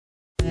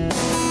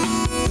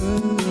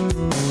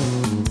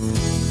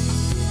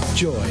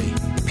joy,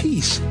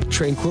 peace,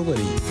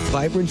 tranquility,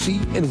 vibrancy,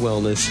 and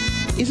wellness.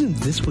 Isn't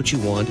this what you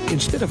want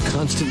instead of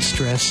constant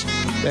stress?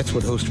 That's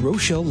what host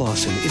Rochelle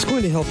Lawson is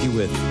going to help you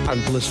with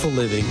on Blissful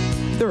Living.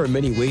 There are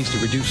many ways to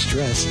reduce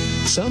stress,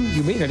 some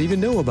you may not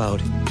even know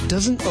about.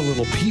 Doesn't a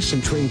little peace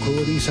and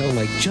tranquility sound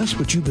like just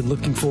what you've been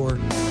looking for?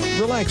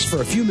 Relax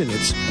for a few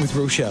minutes with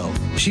Rochelle.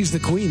 She's the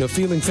queen of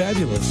feeling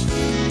fabulous.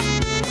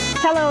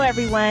 Hello,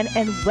 everyone,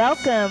 and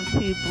welcome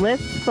to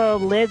Blissful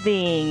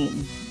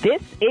Living.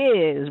 This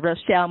is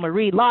Rochelle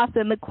Marie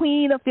Lawson, the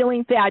queen of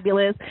feeling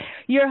fabulous,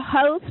 your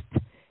host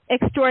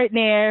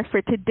extraordinaire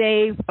for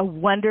today's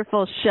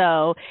wonderful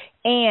show.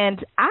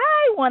 And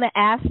I want to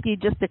ask you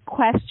just a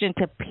question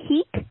to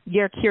pique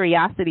your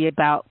curiosity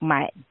about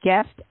my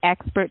guest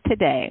expert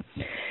today.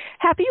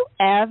 Have you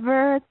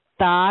ever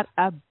thought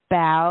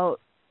about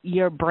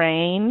your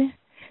brain?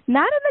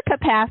 Not in the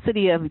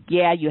capacity of,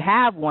 yeah, you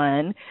have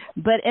one,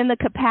 but in the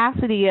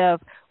capacity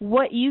of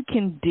what you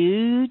can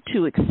do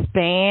to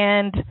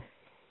expand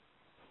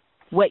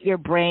what your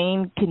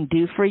brain can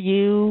do for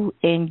you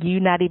and you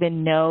not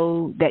even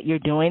know that you're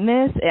doing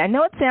this. I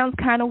know it sounds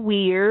kind of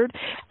weird,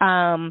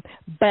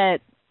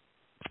 but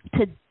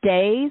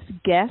today's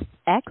guest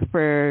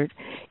expert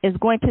is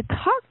going to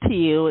talk to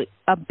you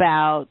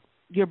about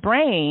your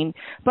brain,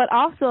 but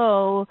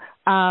also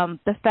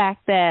the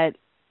fact that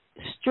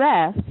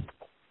stress,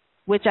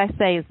 which I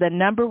say is the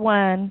number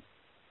one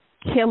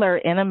killer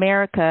in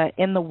America,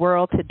 in the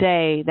world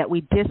today, that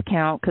we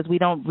discount because we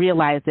don't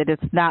realize it.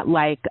 It's not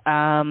like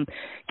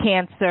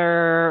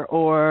cancer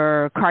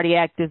or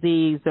cardiac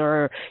disease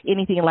or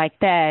anything like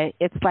that.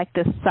 It's like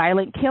the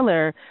silent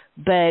killer,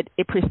 but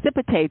it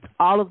precipitates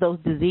all of those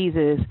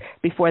diseases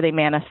before they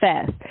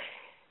manifest.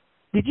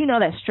 Did you know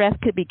that stress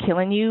could be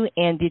killing you?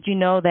 And did you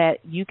know that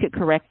you could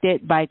correct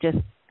it by just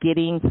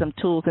getting some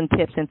tools and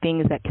tips and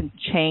things that can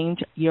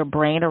change your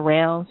brain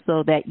around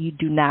so that you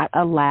do not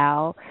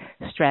allow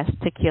stress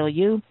to kill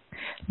you?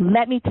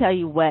 Let me tell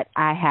you what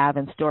I have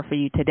in store for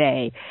you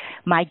today.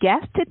 My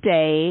guest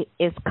today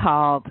is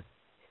called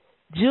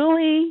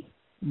Julie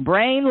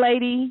Brain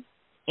Lady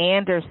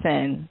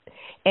Anderson,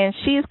 and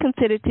she is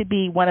considered to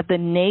be one of the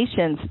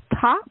nation's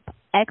top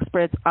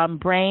experts on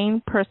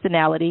brain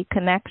personality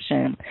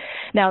connection.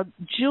 Now,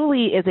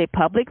 Julie is a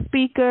public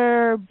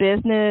speaker,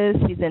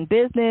 she's in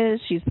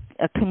business, she's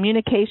a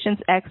communications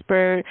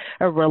expert,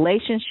 a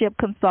relationship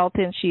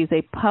consultant, she's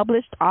a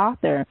published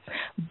author.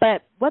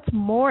 But what's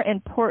more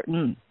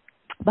important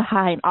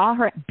behind all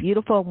her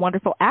beautiful,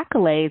 wonderful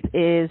accolades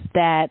is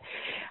that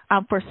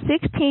for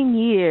 16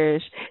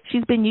 years,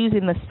 she's been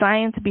using the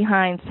science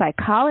behind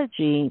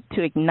psychology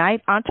to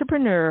ignite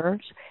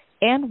entrepreneurs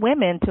and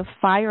women to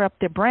fire up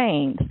their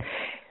brains.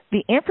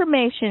 The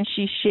information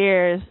she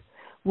shares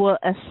will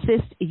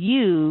assist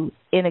you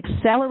in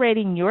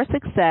accelerating your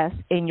success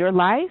in your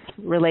life,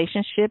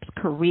 relationships,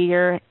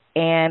 career,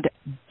 and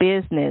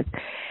business.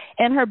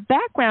 And her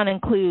background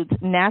includes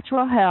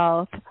natural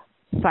health,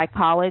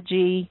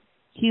 psychology,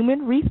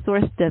 human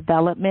resource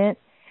development,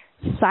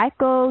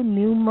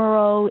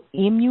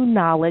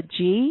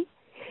 psychoneuroimmunology,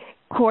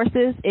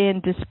 courses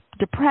in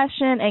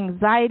depression,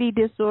 anxiety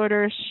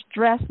disorder,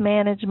 stress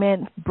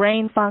management,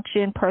 brain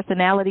function,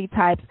 personality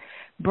types,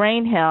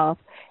 brain health,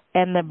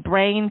 and the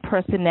brain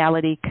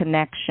personality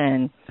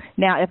connection.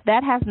 Now, if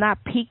that has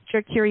not piqued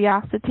your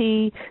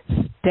curiosity,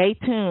 stay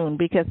tuned,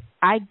 because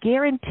I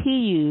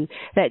guarantee you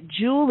that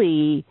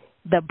Julie,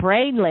 the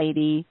Brain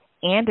Lady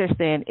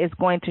Anderson, is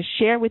going to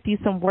share with you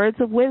some words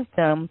of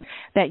wisdom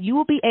that you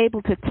will be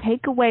able to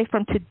take away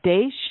from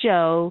today's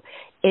show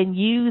and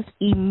use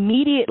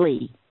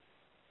immediately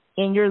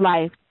in your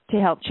life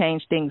to help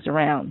change things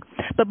around.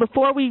 But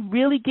before we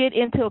really get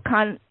into a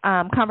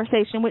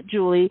conversation with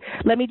Julie,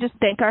 let me just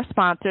thank our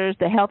sponsors,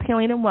 the Health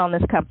Healing and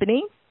Wellness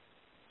Company.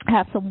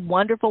 Have some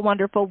wonderful,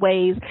 wonderful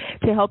ways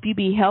to help you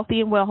be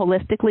healthy and well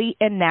holistically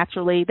and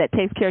naturally that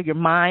takes care of your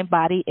mind,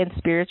 body, and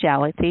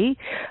spirituality.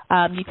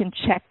 You can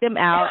check them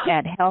out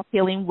at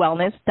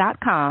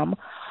healthhealingwellness.com.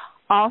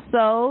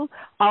 Also,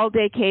 All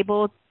Day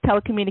Cable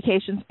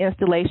Telecommunications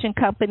Installation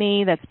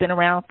Company that's been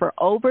around for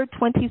over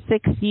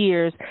 26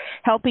 years,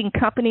 helping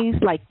companies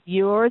like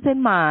yours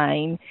and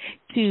mine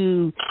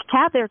to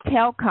have their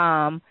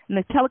telecom and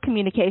the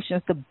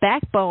telecommunications, the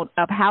backbone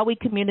of how we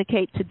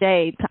communicate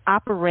today, to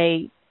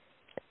operate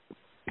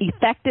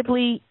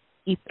effectively,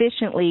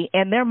 efficiently,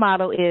 and their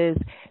motto is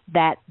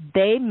that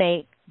they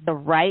make the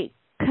right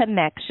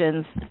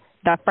connections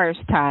the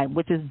first time,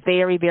 which is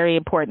very, very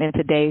important in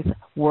today's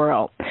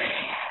world.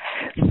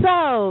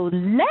 So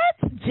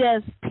let's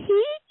just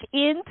peek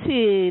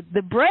into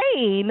the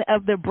brain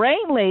of the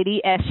Brain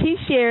Lady as she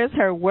shares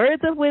her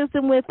words of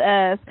wisdom with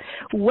us.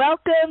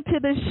 Welcome to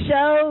the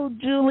show,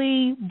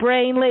 Julie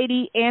Brain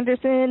Lady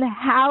Anderson.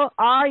 How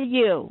are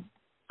you?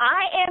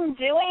 I am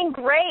doing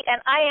great,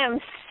 and I am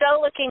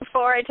so looking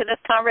forward to this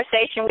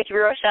conversation with you,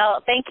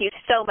 Rochelle. Thank you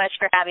so much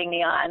for having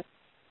me on.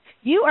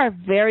 You are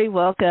very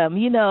welcome.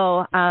 You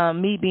know,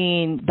 me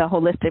being the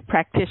holistic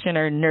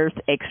practitioner, nurse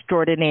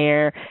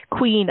extraordinaire,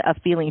 queen of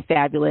feeling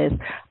fabulous,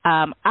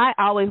 I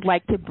always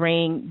like to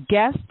bring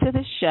guests to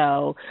the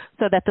show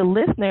so that the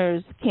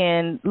listeners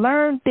can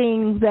learn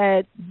things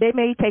that they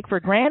may take for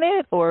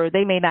granted or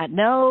they may not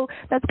know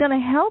that's going to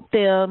help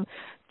them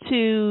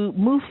to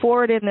move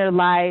forward in their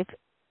life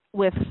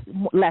with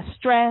less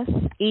stress,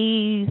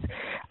 ease,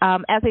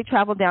 as they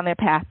travel down their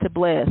path to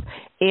bliss.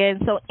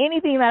 And so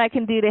anything that I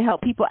can do to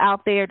help people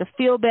out there to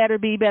feel better,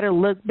 be better,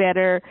 look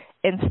better,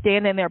 and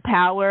stand in their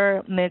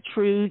power and their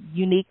true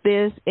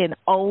uniqueness and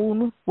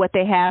own what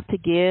they have to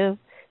give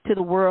to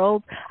the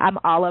world, I'm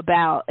all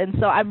about. And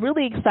so I'm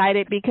really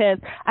excited because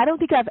I don't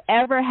think I've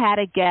ever had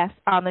a guest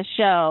on the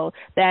show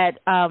that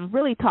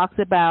really talks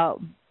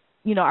about,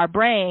 you know, our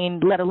brain,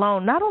 let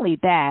alone not only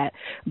that,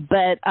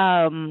 but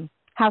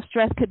how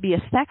stress could be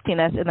affecting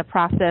us in the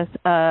process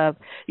of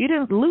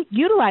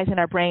utilizing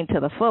our brain to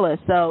the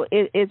fullest. So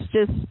it's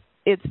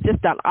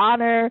just an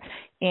honor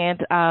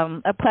and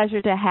a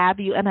pleasure to have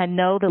you, and I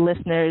know the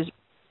listeners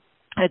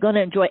are going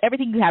to enjoy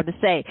everything you have to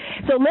say.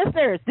 So,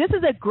 listeners, this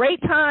is a great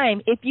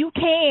time. If you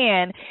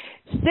can,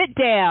 sit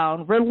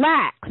down,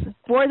 relax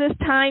for this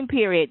time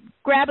period.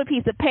 Grab a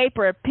piece of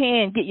paper, a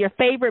pen, get your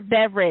favorite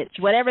beverage,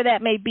 whatever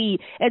that may be,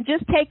 and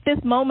just take this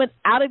moment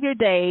out of your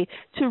day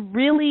to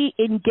really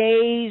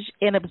engage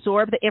and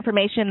absorb the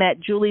information that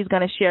Julie's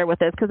going to share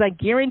with us, because I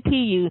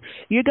guarantee you,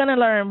 you're going to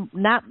learn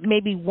not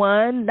maybe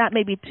one, not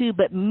maybe two,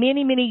 but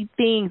many, many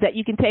things that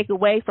you can take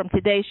away from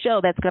today's show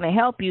that's going to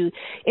help you.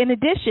 In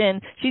addition,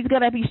 she's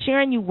going to be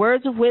sharing you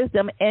words of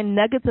wisdom and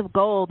nuggets of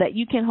gold that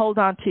you can hold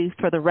on to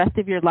for the rest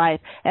of your life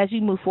as you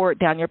move forward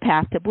down your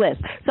path to bliss.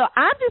 So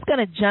I'm just going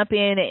to jump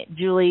in,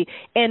 Julie,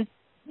 and,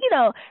 you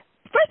know,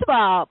 first of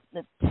all,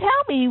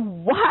 tell me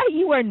why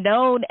you are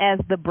known as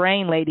the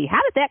Brain Lady. How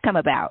did that come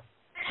about?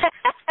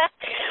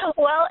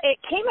 Well, it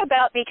came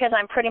about because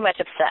I'm pretty much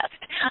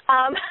obsessed.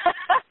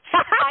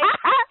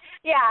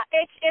 Yeah,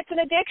 it's an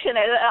addiction,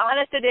 an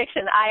honest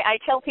addiction. I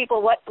tell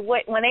people what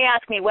when they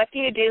ask me, what do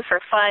you do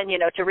for fun, you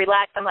know, to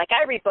relax, I'm like,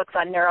 I read books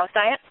on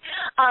neuroscience.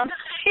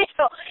 You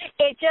know,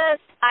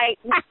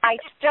 I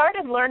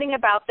started learning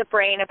about the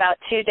brain about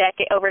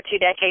over 2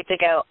 decades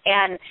ago,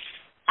 and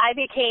I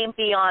became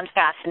beyond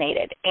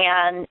fascinated.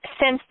 And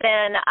since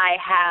then, I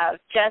have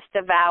just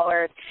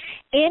devoured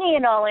any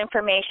and all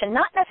information,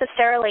 not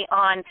necessarily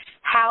on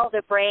how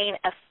the brain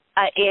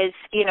is,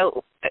 you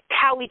know,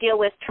 how we deal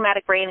with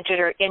traumatic brain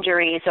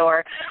injuries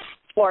or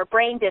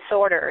brain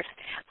disorders,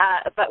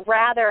 but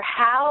rather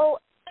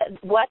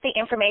what the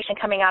information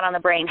coming out on the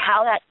brain,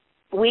 how that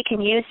we can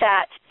use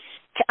that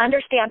to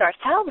understand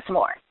ourselves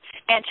more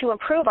and to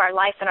improve our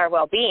life and our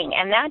well-being.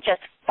 And that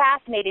just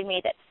fascinated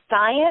me, that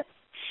science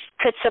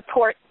could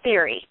support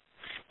theory.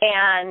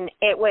 And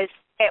it was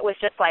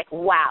just like,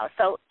 wow.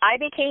 So I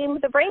became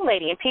the Brain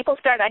Lady, and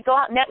I'd go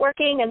out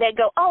networking, and they'd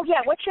go, oh,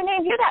 yeah, what's your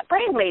name? You're that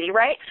Brain Lady,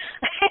 right?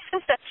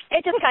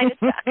 It just kind of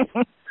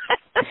stuck.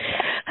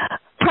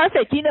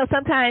 Perfect. You know,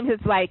 sometimes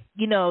it's like,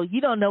 you know,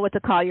 you don't know what to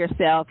call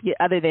yourself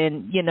other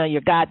than, you know,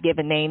 your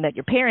God-given name that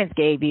your parents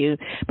gave you.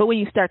 But when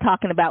you start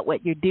talking about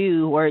what you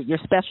do or your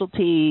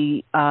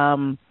specialty,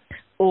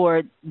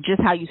 or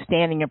just how you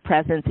stand in your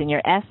presence and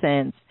your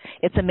essence,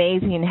 it's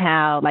amazing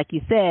how, like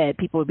you said,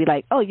 people would be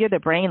like, oh, you're the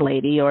Brain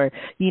Lady, or,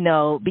 you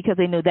know, because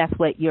they knew that's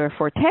what your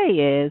forte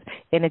is,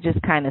 and it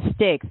just kind of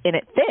sticks, and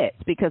it fits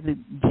because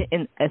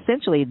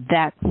essentially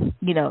that's,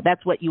 you know,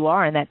 that's what you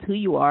are, and that's who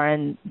you are,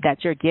 and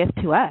that's your gift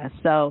to us.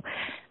 So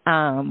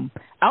own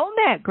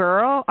that,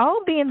 girl.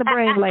 Own being the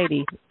Brain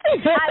Lady. I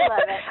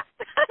love it.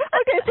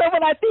 Okay, so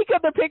when I think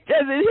of the picture,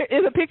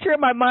 is a picture in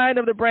my mind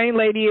of the Brain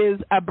Lady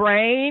is a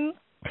brain,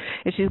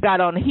 and she's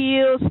got on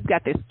heels. She's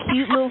got this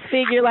cute little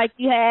figure like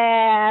you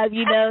have,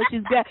 you know.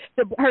 She's got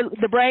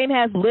the brain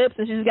has lips,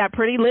 and she's got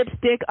pretty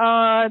lipstick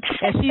on,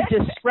 and she's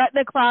just strutting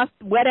across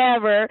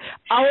whatever,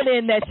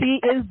 owning that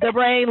she is the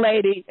Brain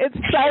Lady. It's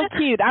so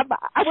cute.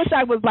 I wish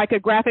I was like a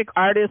graphic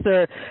artist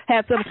or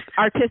had some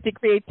artistic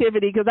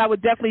creativity, because I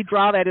would definitely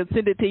draw that and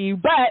send it to you.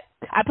 But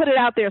I put it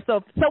out there. So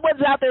if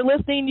someone's out there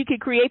listening, you can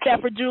create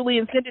that for Julie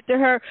and send it to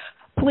her.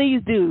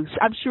 Please do.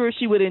 I'm sure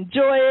she would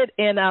enjoy it.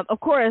 And, of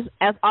course,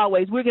 as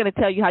always, we're going to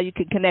tell you how you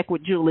can connect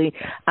with Julie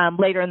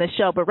later in the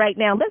show. But right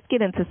now, let's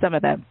get into some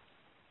of the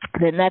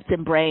nuts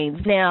and brains.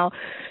 Now,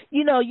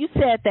 you know, you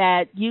said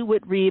that you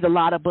would read a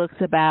lot of books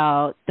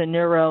about the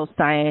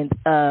neuroscience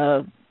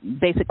of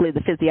basically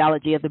the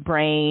physiology of the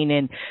brain.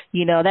 And,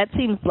 you know, that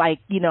seems like,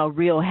 you know,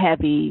 real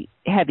heavy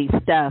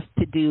stuff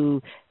to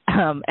do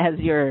as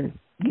you're,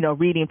 you know,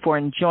 reading for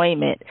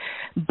enjoyment.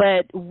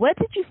 But what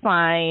did you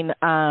find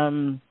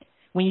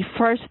when you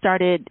first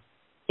started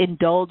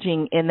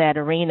indulging in that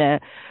arena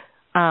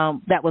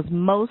that was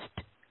most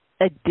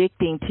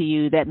addicting to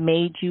you, that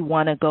made you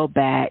want to go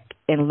back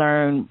and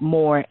learn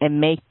more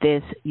and make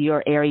this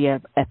your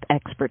area of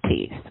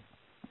expertise?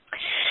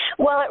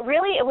 Well,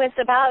 it was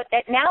about,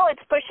 now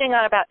it's pushing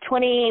on about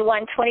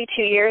 21,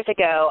 22 years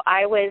ago.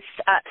 I was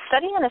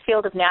studying in the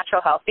field of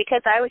natural health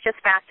because I was just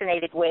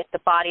fascinated with the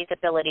body's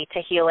ability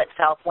to heal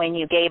itself when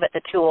you gave it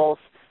the tools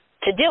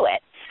to do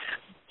it.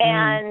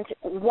 And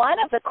one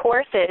of the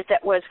courses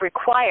that was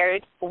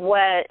required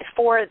was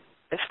for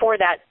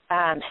that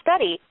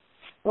study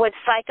was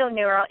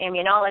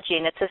psychoneuroimmunology,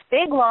 and it's this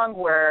big, long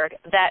word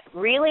that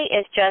really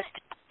is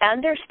just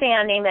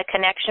understanding the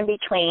connection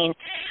between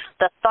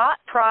the thought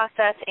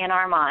process in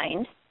our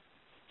mind,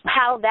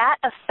 how that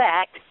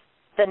affects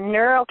the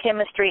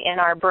neurochemistry in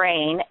our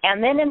brain,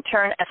 and then in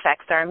turn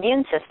affects our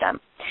immune system.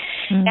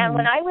 And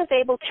when I was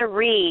able to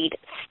read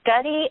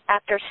study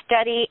after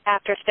study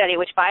after study,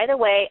 which, by the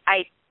way,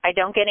 I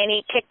don't get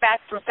any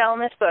kickbacks from selling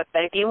this book,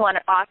 but if you want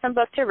an awesome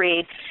book to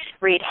read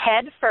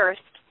Head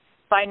First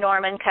by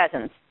Norman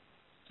Cousins.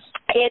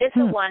 It is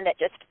the one that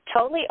just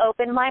totally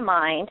opened my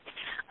mind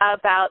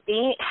about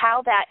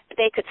how that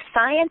they could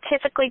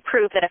scientifically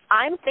prove that if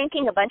I'm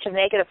thinking a bunch of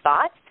negative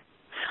thoughts,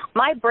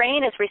 my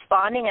brain is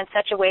responding in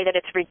such a way that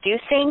it's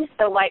reducing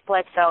the white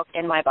blood cells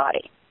in my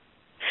body.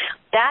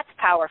 That's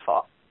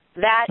powerful.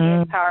 That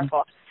is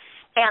powerful.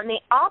 And the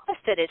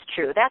opposite is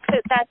true. That's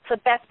the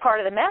best part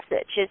of the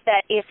message, is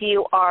that if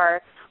you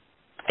are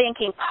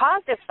thinking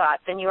positive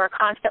thoughts and you are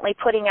constantly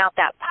putting out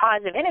that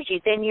positive energy,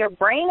 then your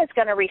brain is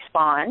going to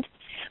respond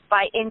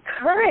by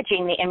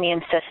encouraging the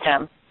immune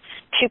system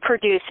to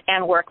produce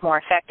and work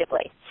more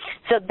effectively.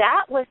 So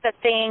that was the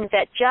thing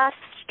that just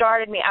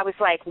started me. I was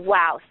like,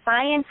 wow,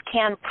 science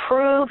can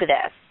prove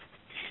this,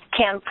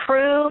 can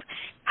prove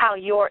how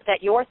your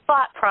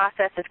thought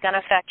process is going to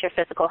affect your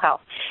physical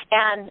health.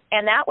 And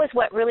that was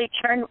what really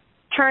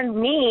turned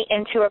me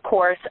into a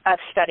course of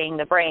studying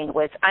the brain,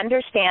 was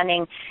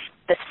understanding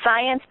the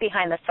science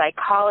behind the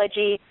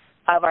psychology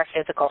of our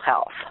physical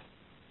health.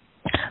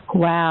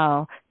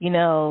 Wow.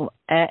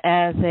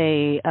 As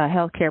a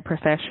healthcare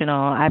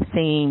professional, I've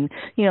seen,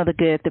 the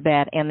good, the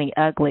bad, and the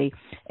ugly.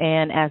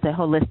 And as a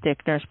holistic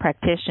nurse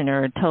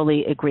practitioner,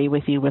 totally agree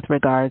with you with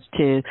regards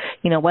to,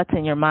 what's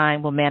in your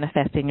mind will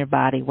manifest in your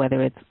body,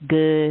 whether it's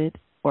good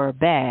or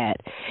bad.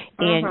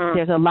 And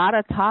there's a lot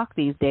of talk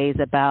these days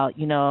about,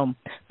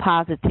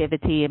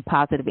 positivity and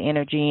positive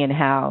energy, and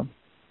how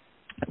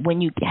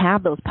when you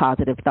have those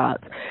positive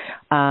thoughts,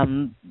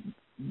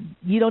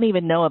 you don't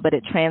even know it, but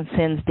it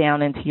transcends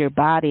down into your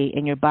body,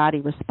 and your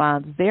body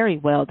responds very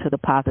well to the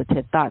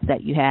positive thoughts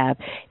that you have,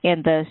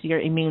 and thus your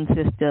immune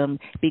system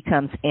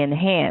becomes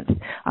enhanced.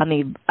 On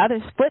the other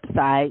flip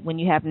side, when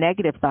you have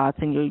negative thoughts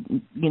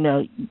and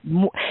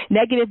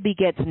negative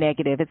begets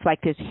negative, it's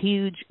like this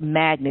huge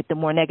magnet. The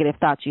more negative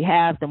thoughts you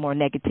have, the more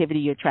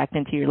negativity you attract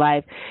into your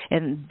life,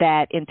 and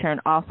that in turn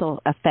also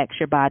affects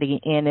your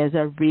body and is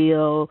a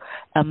real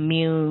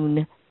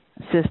immune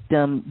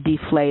system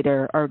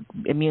deflator or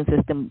immune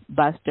system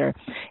buster.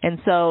 And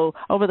so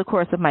over the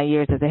course of my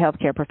years as a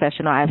healthcare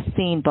professional, I've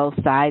seen both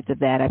sides of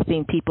that. I've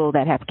seen people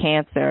that have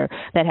cancer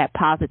that had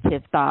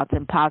positive thoughts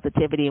and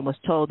positivity and was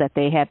told that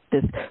they had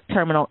this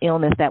terminal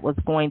illness that was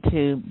going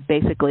to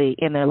basically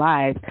end their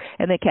lives,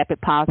 and they kept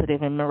it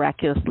positive and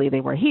miraculously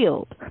they were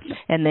healed.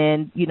 And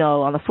then,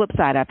 on the flip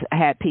side,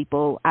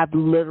 I've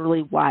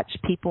literally watched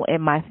people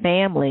in my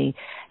family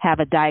have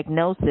a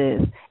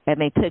diagnosis, and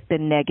they took the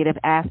negative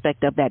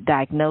aspect of that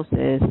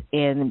diagnosis,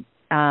 and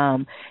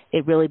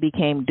it really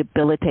became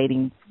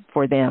debilitating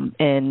for them,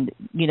 and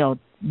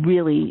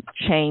really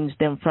changed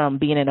them from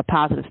being in a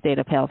positive state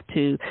of health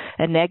to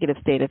a negative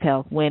state of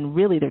health, when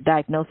really their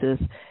diagnosis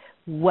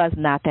was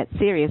not that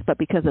serious, but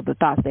because of the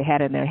thoughts they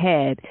had in their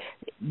head,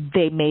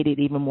 they made it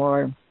even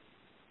more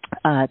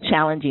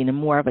challenging and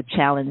more of a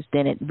challenge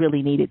than it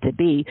really needed to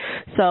be.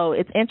 So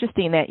it's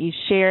interesting that you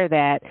share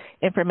that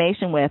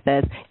information with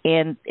us.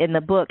 And in the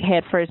book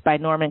Head First by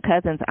Norman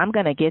Cousins, I'm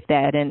going to get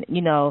that and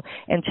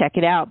check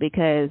it out,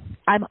 because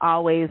I'm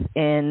always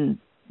in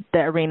the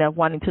arena of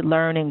wanting to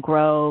learn and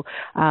grow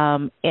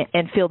and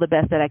feel the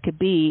best that I could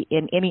be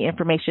in any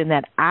information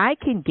that I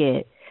can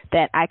get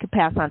that I could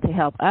pass on to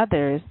help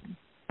others.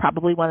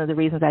 Probably one of the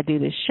reasons I do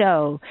this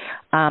show,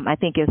 I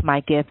think, is my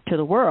gift to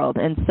the world.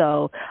 And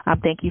so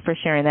thank you for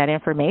sharing that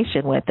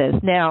information with us.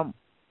 Now,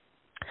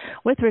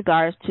 with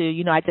regards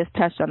to, I just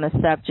touched on the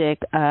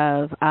subject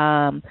of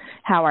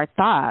how our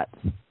thoughts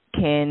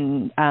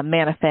can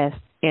manifest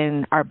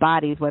in our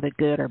bodies, whether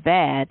good or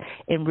bad,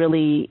 and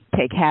really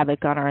take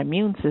havoc on our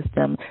immune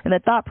system. And the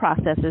thought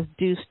processes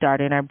do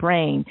start in our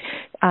brain.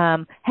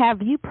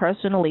 Have you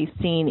personally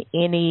seen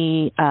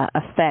any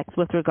effects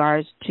with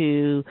regards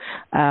to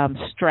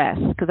stress?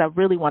 Because I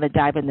really want to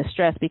dive into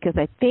stress, because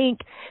I think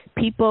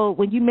people,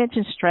 when you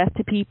mention stress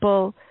to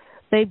people,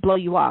 they blow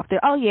you off. They're,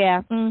 oh,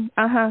 yeah,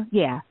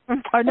 yeah.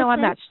 Or, no, I'm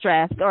not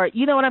stressed. Or,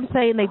 you know what I'm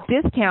saying? They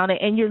discount it,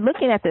 and you're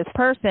looking at this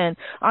person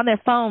on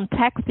their phone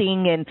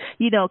texting and,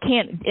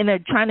 and they're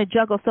trying to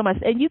juggle so much.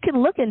 And you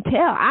can look and tell.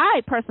 I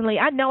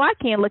know I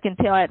can look and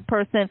tell at a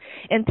person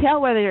and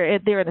tell whether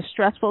they're in a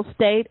stressful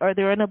state or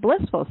they're in a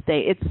blissful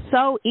state. It's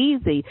so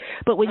easy.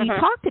 But when you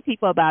talk to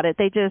people about it,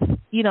 they just,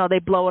 they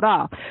blow it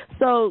off.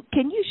 So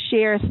can you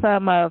share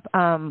some of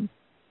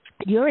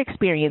your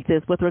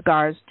experiences with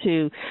regards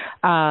to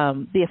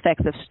the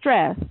effects of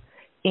stress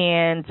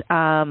and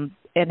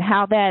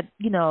how that,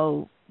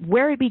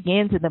 where it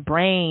begins in the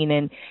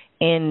brain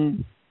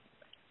and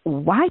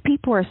why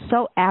people are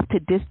so apt to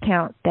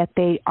discount that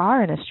they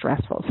are in a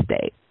stressful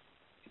state.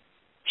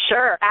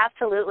 Sure,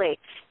 absolutely.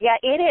 Yeah,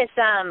 it is.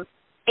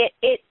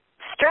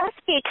 Stress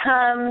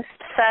becomes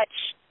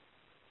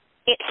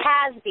it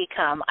has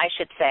become, I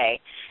should say,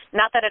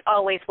 not that it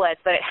always was,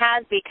 but it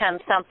has become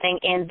something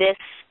in this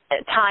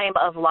time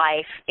of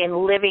life,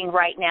 in living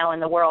right now in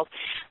the world,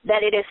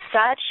 that it is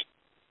such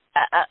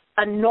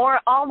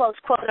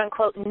almost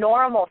quote-unquote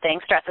normal thing.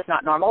 Stress is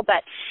not normal,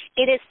 but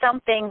it is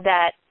something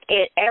that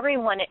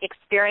everyone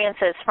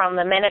experiences from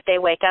the minute they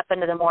wake up in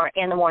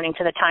the morning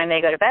to the time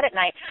they go to bed at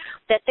night,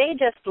 that they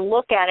just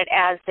look at it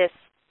as this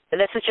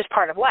is just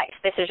part of life.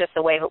 This is just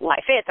the way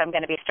life is. I'm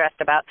going to be stressed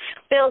about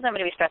bills. I'm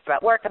going to be stressed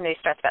about work. I'm going to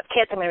be stressed about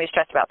kids. I'm going to be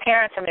stressed about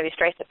parents. I'm going to be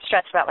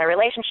stressed about my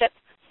relationships.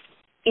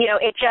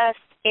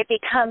 It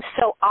becomes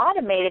so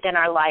automated in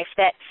our life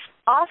that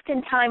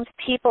oftentimes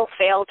people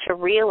fail to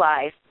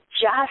realize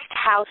just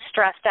how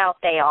stressed out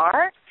they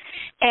are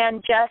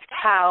and just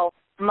how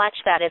much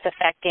that is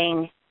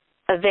affecting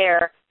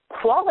their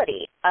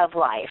quality of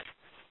life.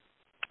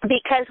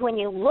 Because when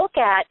you look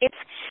at it,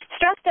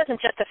 stress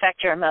doesn't just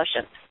affect your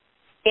emotions.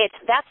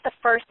 That's the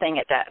first thing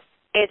it does,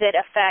 is it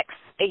affects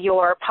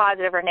your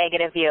positive or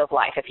negative view of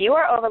life. If you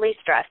are overly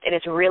stressed, it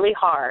is really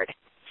hard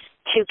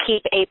to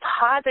keep a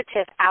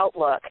positive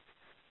outlook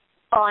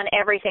on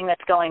everything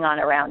that's going on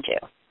around you.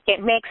 It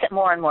makes it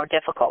more and more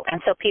difficult,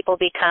 and so people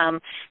become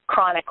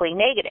chronically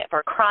negative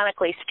or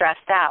chronically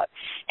stressed out.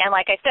 And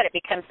like I said, it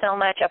becomes so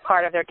much a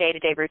part of their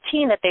day-to-day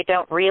routine that they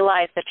don't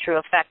realize the true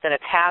effect that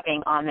it's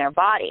having on their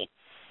body.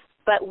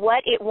 But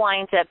what it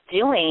winds up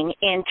doing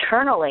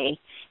internally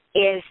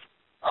is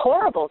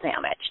horrible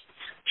damage.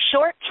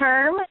 Short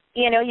term,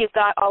 you've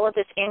got all of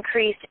this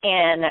increase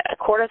in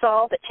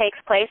cortisol that takes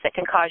place that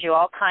can cause you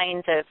all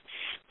kinds of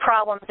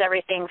problems,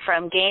 everything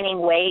from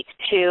gaining weight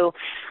to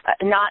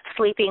not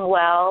sleeping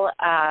well,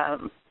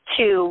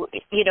 to,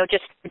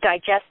 just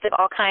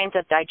all kinds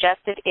of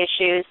digestive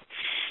issues.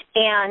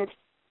 And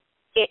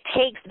it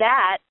takes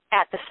that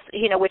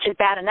which is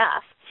bad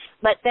enough.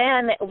 But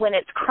then when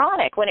it's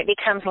chronic, when it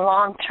becomes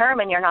long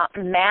term and you're not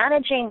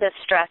managing the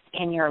stress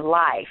in your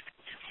life,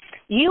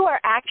 you are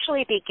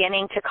actually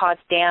beginning to cause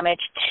damage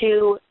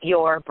to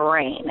your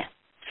brain.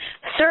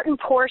 Certain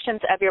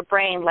portions of your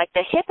brain, like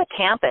the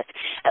hippocampus,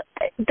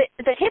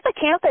 the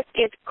hippocampus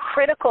is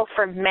critical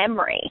for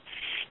memory.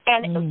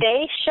 And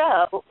they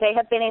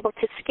have been able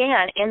to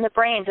scan in the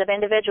brains of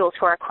individuals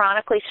who are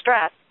chronically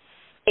stressed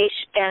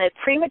and a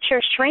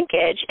premature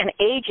shrinkage and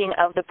aging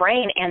of the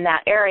brain in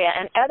that area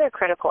and other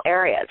critical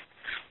areas.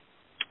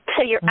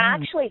 So you're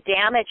actually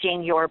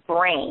damaging your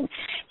brain.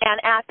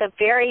 And at the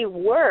very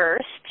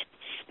worst,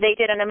 they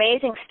did an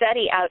amazing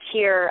study out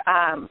here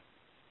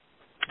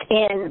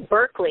in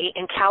Berkeley,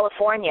 in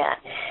California,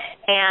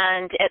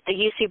 and at the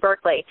UC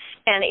Berkeley,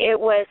 and it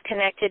was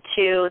connected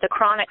to the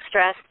chronic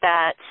stress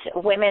that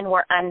women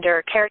were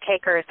under,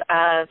 caretakers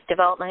of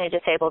developmentally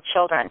disabled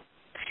children,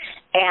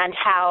 and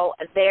how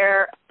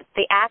the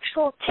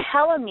actual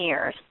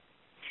telomeres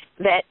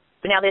the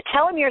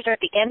telomeres are at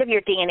the end of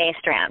your DNA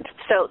strand,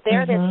 so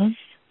they're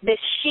this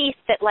sheath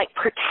that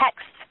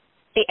protects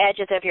the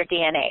edges of your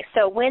DNA.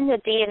 So when the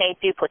DNA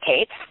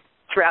duplicates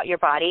throughout your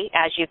body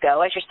as you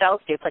go, as your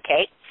cells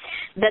duplicate,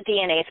 the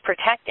DNA is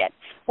protected.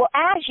 Well,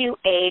 as you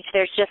age,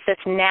 there's just this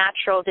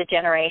natural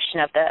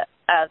degeneration of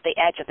the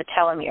edge of the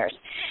telomeres.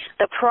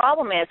 The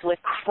problem is with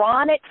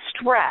chronic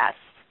stress,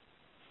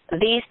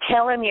 these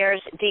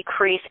telomeres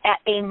decrease at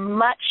a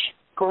much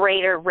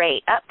greater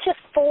rate, up to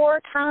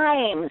 4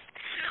 times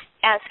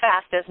as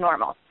fast as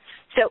normal.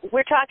 So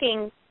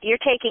you're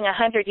taking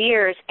 100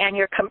 years and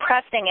you're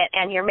compressing it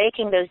and you're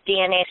making those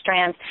DNA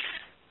strands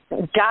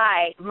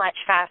die much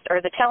faster,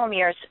 or the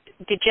telomeres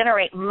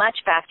degenerate much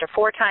faster,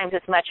 4 times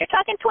as much. You're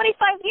talking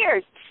 25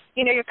 years.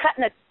 You're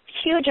cutting a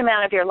huge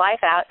amount of your life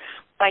out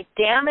by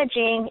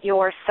damaging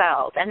your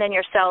cells, and then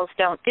your cells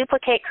don't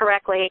duplicate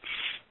correctly,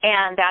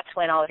 and that's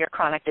when all of your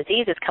chronic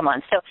diseases come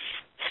on. So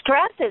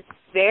stress is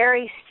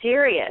very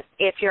serious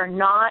if you're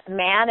not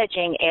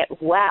managing it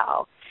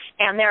well.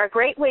 And there are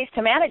great ways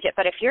to manage it,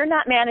 but if you're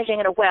not managing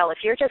it well, if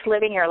you're just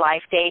living your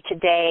life day to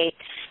day,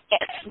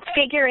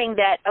 figuring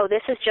that,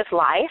 this is just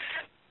life,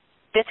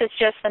 this is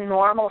just the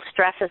normal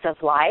stresses of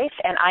life,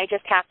 and I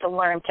just have to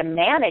learn to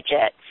manage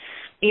it,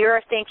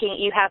 you're thinking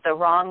you have the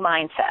wrong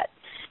mindset,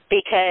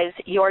 because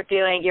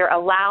you're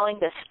allowing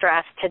the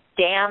stress to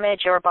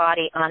damage your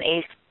body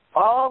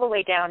all the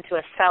way down to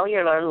a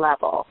cellular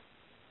level,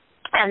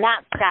 and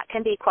that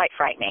can be quite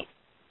frightening.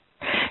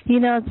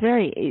 It's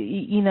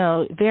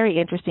very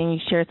interesting. You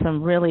shared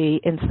some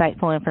really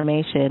insightful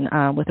information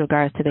with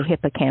regards to the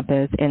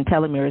hippocampus and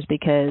telomeres,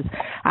 because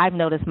I've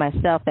noticed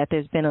myself that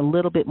there's been a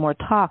little bit more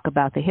talk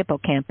about the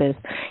hippocampus.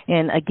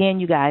 And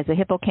again, you guys, the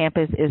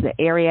hippocampus is an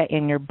area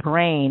in your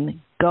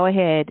brain. Go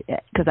ahead,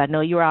 because I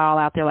know you're all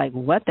out there like,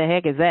 what the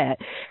heck is that?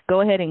 Go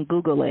ahead and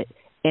Google it.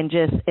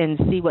 and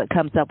see what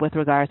comes up with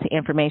regards to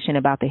information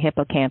about the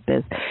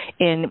hippocampus.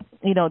 And,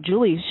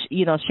 Julie,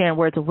 sharing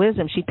words of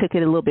wisdom, she took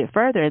it a little bit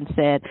further and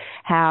said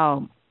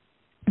how,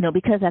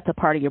 because that's a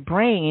part of your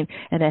brain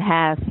and it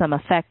has some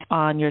effect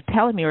on your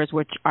telomeres,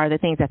 which are the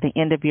things at the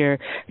end of your,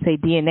 say,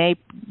 DNA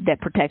that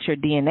protects your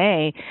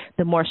DNA,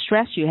 the more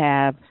stress you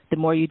have, the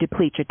more you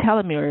deplete your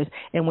telomeres.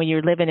 And when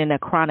you're living in a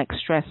chronic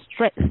stress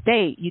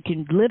state, you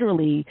can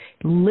literally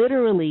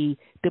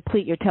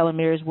deplete your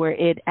telomeres where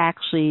it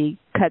actually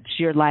cuts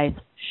your life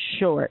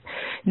short.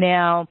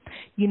 Now,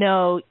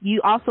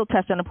 you also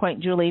touched on a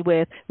point, Julie,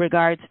 with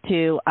regards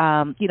to,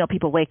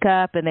 people wake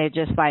up and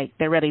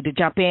they're ready to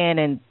jump in,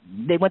 and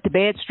they went to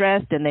bed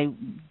stressed and they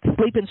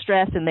sleep in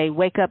stressed and they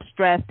wake up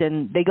stressed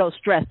and they go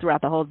stressed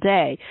throughout the whole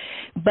day.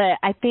 But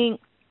I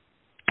think,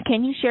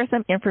 can you share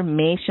some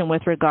information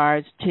with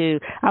regards to,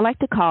 I like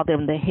to call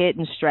them the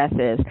hidden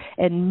stresses,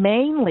 and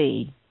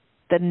mainly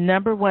the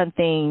number one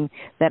thing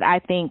that I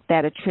think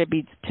that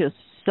attributes to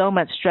so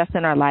much stress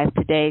in our life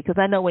today, because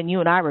I know when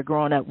you and I were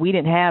growing up, we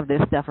didn't have this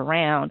stuff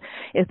around,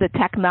 is the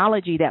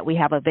technology that we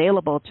have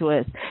available to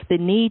us, the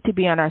need to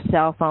be on our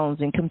cell phones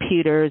and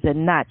computers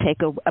and not take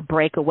a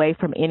break away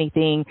from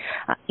anything,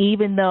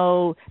 even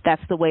though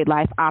that's the way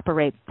life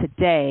operates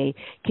today.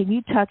 Can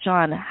you touch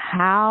on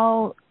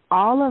how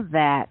all of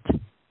that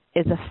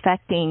is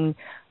affecting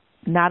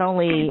not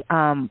only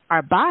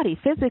our body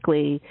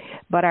physically,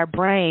 but our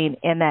brain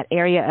and that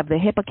area of the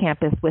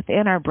hippocampus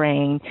within our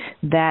brain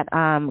that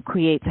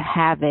creates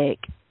havoc,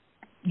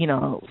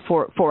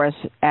 for us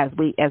as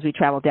we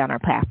travel down our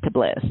path to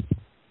bliss?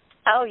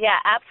 Oh, yeah,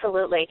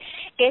 absolutely.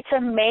 It's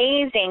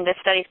amazing, the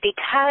studies,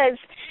 because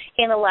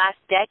in the last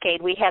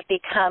decade we have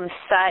become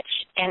such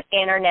an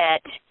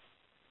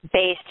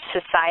Internet-based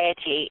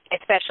society,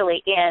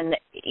 especially in,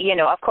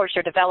 of course,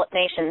 your developed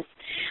nations,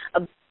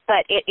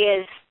 but it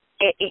is,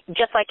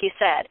 just like you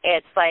said,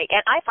 it's like,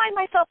 and I find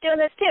myself doing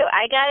this too.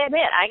 I gotta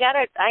admit, I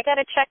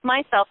gotta check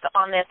myself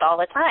on this all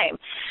the time.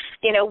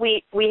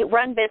 We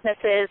run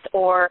businesses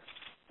or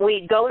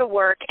we go to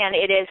work, and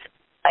it is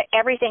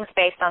everything's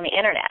based on the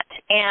Internet,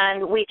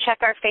 and we check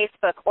our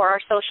Facebook or our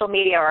social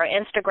media or our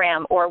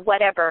Instagram or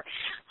whatever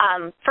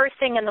first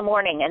thing in the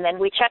morning, and then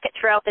we check it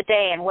throughout the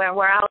day, and when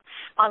we're out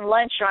on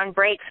lunch or on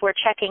breaks, we're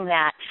checking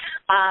that.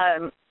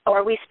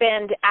 Or we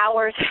spend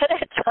hours at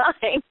a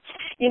time,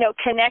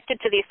 connected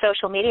to these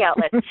social media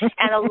outlets.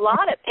 And a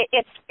lot of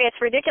it's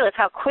ridiculous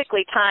how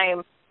quickly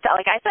time,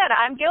 like I said,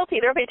 I'm guilty.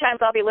 There will be times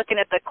I'll be looking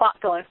at the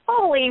clock going,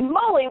 holy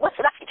moly, what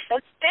did I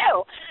just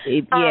do?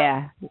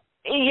 Yeah.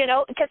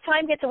 Because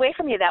time gets away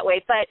from you that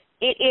way. But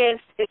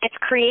it's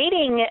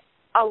creating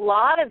a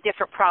lot of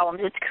different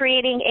problems. It's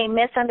creating a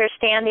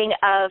misunderstanding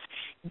of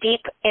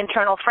deep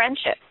internal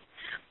friendships.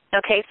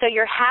 Okay, so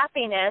your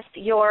happiness,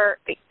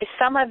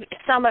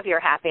 some of your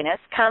happiness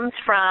comes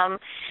from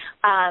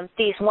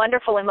these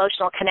wonderful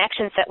emotional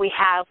connections that we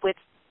have with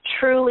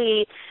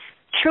truly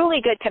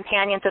good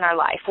companions in our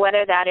life,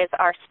 whether that is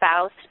our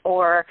spouse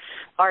or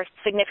our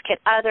significant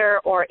other,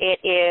 or it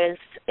is,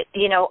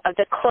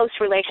 the close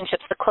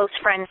relationships, the close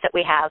friends that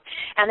we have.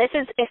 And this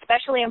is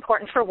especially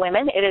important for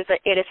women. It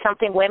is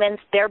something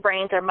their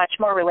brains are much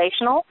more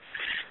relational.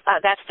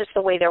 That's just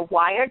the way they're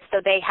wired, so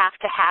they have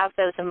to have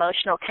those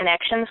emotional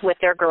connections with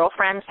their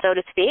girlfriends, so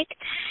to speak.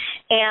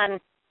 And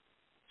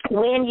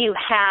when you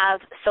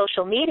have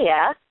social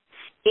media,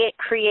 it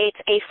creates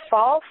a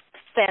false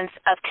sense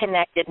of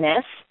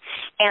connectedness,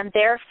 and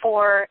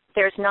therefore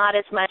there's not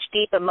as much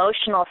deep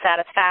emotional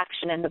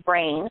satisfaction in the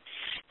brain,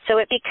 so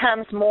it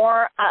becomes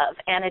more of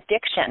an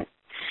addiction.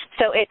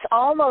 So it's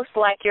almost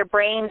like your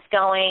brain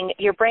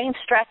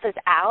stresses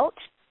out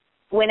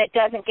when it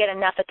doesn't get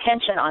enough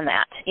attention on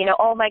that.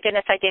 Oh my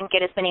goodness, I didn't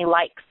get as many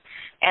likes,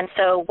 and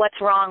so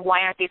what's wrong? Why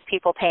aren't these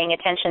people paying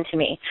attention to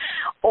me?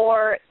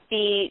 Or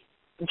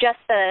just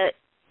the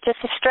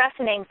stress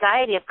and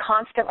anxiety of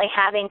constantly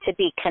having to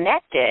be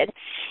connected,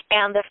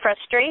 and the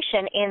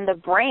frustration in the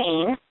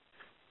brain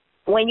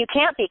when you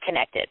can't be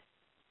connected.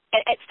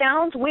 It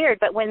sounds weird,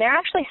 but when they're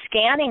actually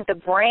scanning the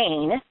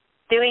brain,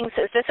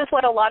 this is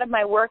what a lot of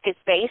my work is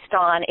based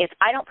on, is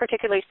I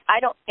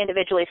don't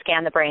individually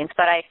scan the brains,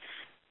 but I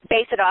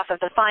base it off of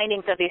the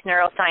findings of these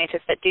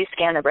neuroscientists that do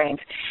scan the brains.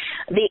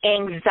 The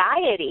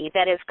anxiety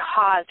that is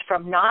caused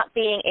from not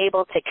being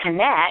able to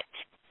connect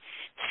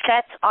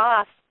sets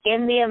off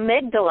in the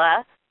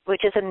amygdala,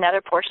 which is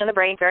another portion of the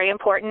brain, very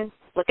important,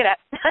 look it up,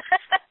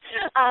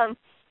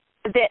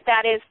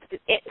 that is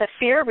the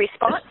fear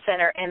response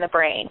center in the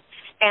brain.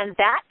 And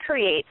that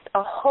creates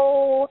a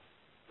whole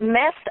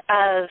mess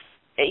of,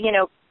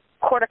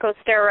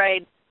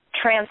 corticosteroid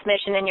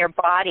transmission in your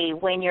body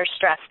when you're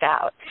stressed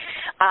out.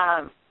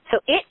 So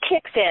it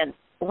kicks in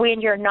when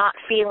you're not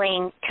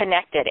feeling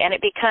connected, and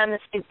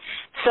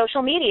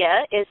social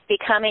media is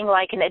becoming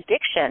like an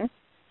addiction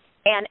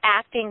and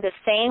acting the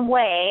same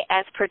way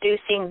as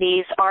producing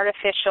these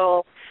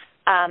artificial,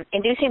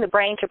 inducing the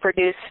brain to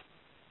produce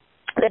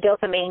the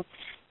dopamine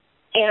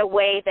in a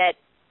way that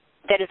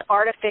that is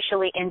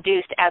artificially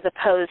induced as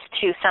opposed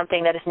to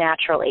something that is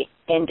naturally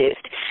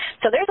induced.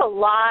 So there's a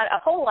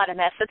whole lot of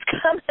mess that's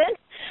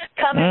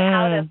coming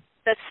out of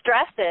the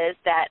stresses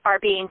that are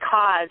being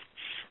caused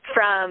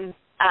from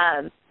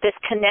this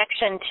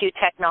connection to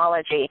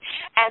technology,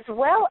 as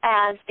well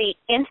as the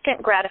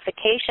instant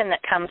gratification that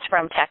comes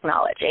from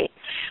technology.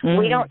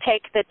 We don't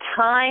take the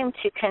time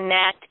to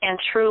connect and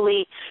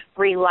truly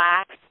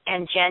relax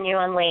and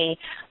genuinely,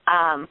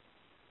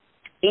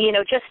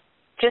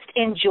 just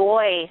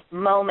enjoy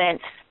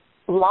moments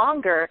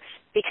longer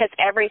because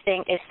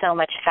everything is so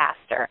much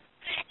faster.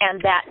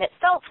 And that in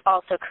itself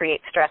also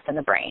creates stress in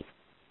the brain.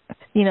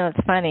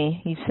 It's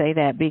funny you say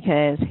that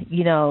because,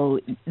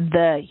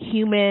 the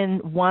human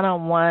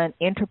one-on-one,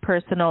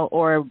 interpersonal,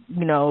 or,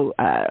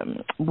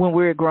 when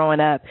we were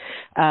growing up,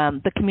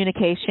 the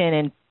communication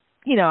and,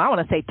 I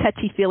want to say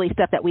touchy-feely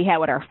stuff that we had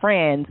with our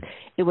friends,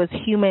 it was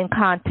human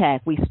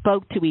contact. We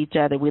spoke to each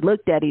other. We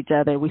looked at each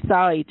other. We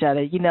saw each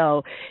other. You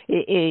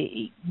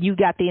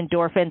got the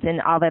endorphins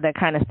and all that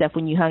kind of stuff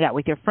when you hung out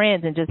with your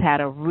friends and just had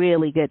a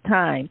really good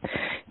time.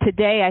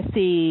 Today I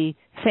see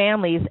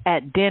families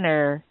at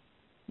dinner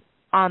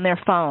on their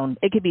phone.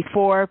 It could be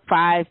 4 or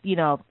 5,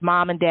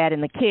 mom and dad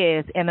and the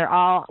kids, and they're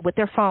all with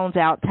their phones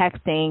out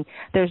texting.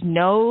 There's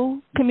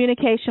no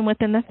communication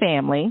within the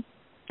family.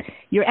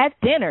 You're at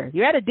dinner.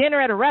 You're at a dinner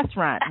at a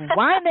restaurant.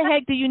 Why in the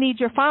heck do you need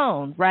your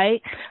phone,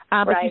 right?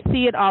 But right. You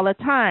see it all the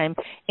time.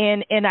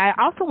 And I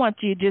also want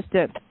you just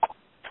to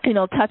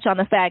touch on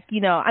the fact,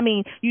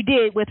 you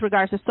did with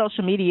regards to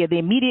social media, the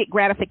immediate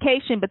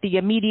gratification, but the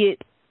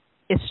immediate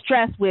is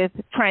stressed with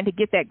trying to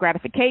get that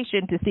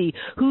gratification to see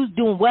who's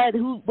doing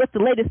what's the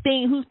latest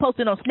thing, who's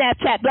posting on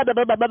Snapchat, blah, blah,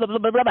 blah, blah, blah, blah,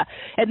 blah, blah, blah.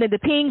 And then the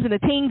pings and the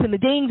tings and the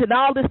dings and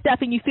all this stuff,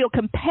 and you feel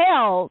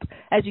compelled,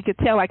 as you could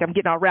tell, like I'm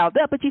getting all riled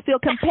up, but you feel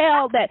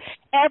compelled that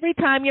every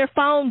time your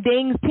phone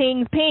dings,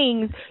 tings,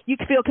 pings, you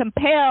feel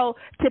compelled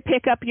to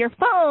pick up your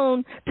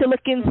phone to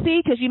look and see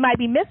because you might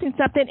be missing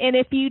something. And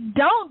if you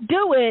don't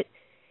do it,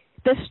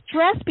 the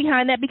stress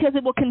behind that, because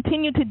it will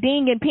continue to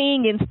ding and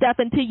ping and stuff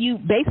until you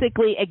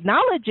basically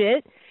acknowledge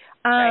it,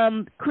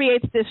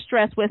 creates this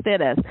stress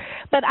within us.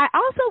 But I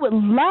also would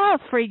love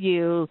for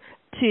you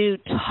to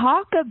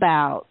talk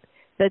about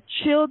the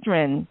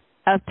children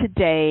of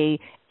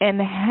today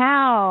and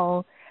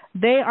how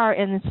they are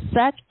in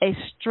such a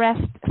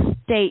stressed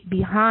state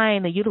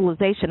behind the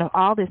utilization of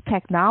all this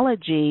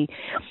technology,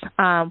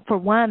 for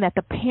one, that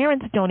the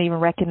parents don't even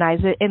recognize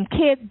it, and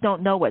kids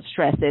don't know what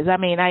stress is. I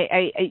mean,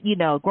 I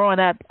growing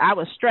up, I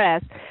was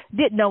stressed,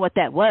 didn't know what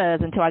that was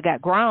until I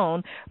got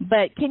grown.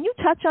 But can you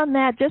touch on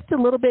that just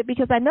a little bit?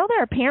 Because I know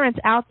there are parents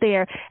out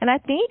there, and I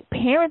think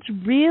parents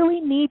really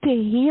need to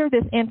hear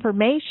this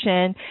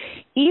information,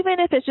 even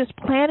if it's just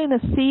planting a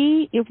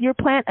seed. If you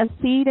plant a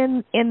seed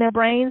in their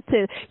brains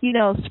to,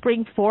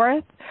 spring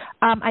forth,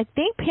 I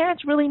think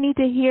parents really need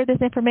to hear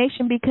this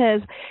information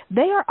because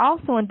they are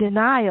also in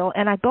denial.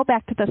 And I go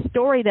back to the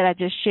story that I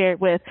just shared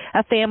with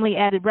a family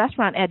at a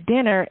restaurant at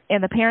dinner,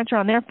 and the parents are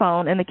on their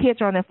phone and the kids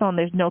are on their phone.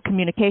 There's no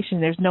communication.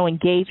 There's no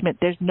engagement.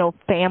 There's no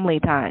family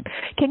time.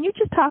 Can you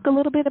just talk a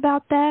little bit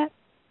about that?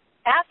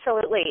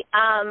 Absolutely.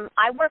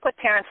 I work with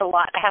parents a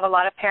lot. I have a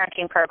lot of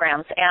parenting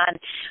programs, and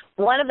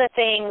one of the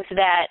things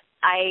that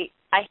I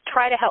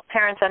try to help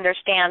parents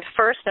understand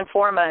first and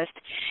foremost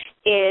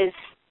is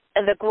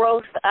the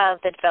growth of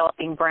the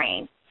developing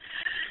brain.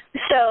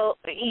 So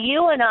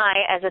you and I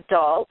as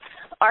adults,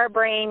 our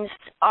brains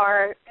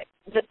are,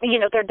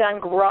 they're done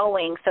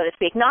growing, so to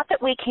speak. Not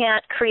that we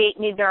can't create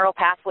new neural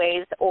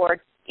pathways or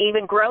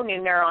even grow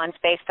new neurons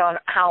based on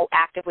how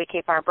active we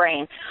keep our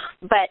brain,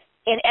 but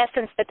in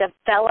essence, the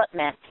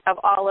development of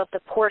all of the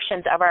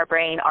portions of our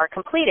brain are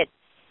completed.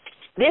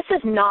 This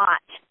is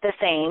not the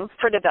same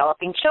for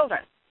developing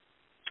children.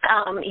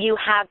 You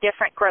have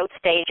different growth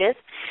stages,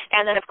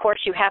 and then, of course,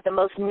 you have the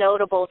most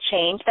notable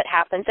change that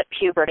happens at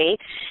puberty,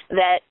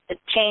 that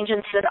changes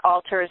and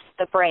alters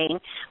the brain.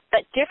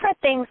 But different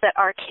things that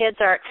our kids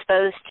are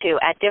exposed to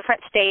at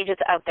different stages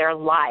of their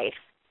life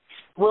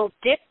will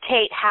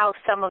dictate how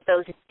some of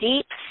those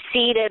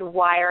deep-seated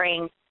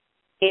wiring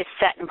is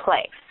set in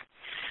place.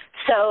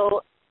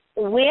 So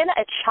when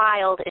a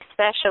child,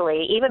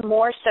 especially, even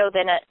more so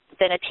than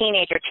a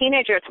teenager,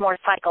 it's more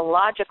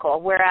psychological,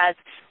 whereas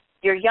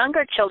your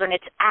younger children,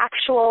 it's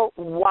actual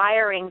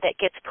wiring that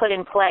gets put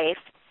in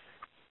place.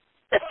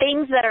 The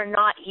things that are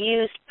not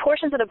used,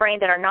 portions of the brain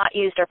that are not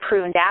used are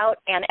pruned out,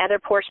 and other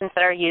portions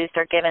that are used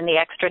are given the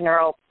extra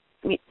neural,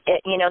 the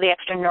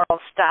extra neural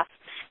stuff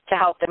to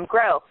help them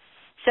grow.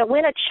 So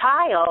when a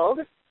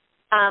child,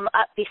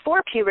 up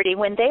before puberty,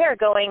 when they are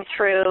going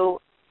through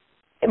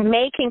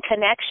making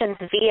connections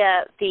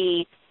via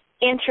the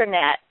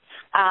internet,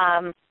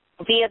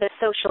 via the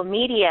social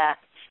media,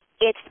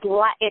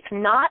 it's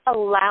not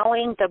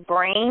allowing the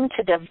brain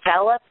to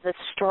develop the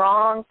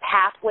strong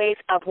pathways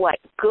of what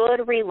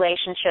good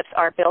relationships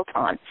are built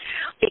on.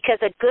 Because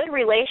a good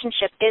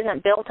relationship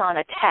isn't built on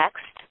a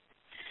text.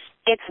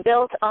 It's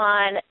built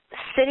on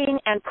sitting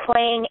and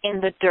playing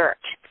in the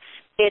dirt.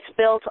 It's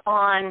built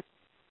on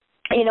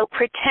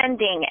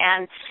pretending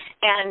and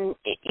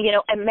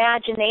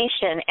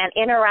imagination and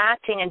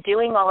interacting and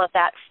doing all of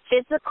that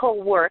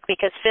physical work,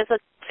 because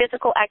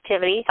physical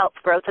activity helps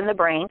growth in the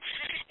brain,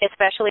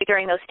 especially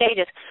during those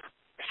stages.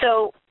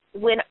 So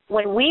when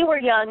we were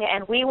young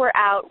and we were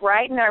out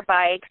riding our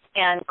bikes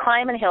and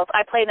climbing hills,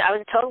 I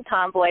was a total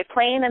tomboy,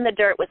 playing in the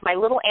dirt with my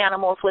little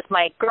animals, with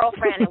my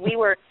girlfriend, and we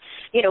were,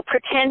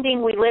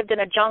 pretending we lived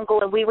in a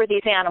jungle and we were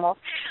these animals.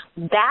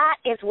 That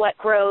is what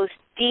grows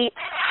deep,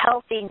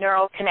 healthy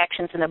neural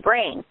connections in the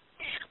brain.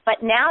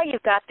 But now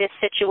you've got this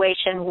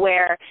situation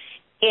where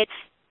it's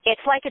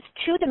like it's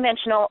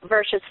two-dimensional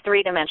versus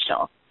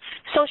three-dimensional.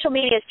 Social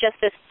media is just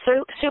this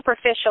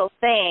superficial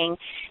thing,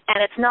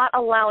 and it's not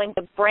allowing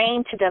the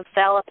brain to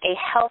develop a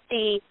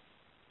healthy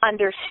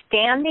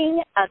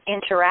understanding of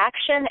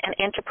interaction and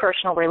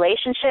interpersonal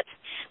relationships,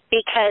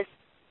 because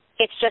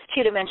it's just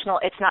two-dimensional,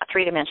 it's not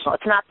three-dimensional,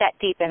 it's not that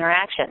deep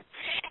interaction.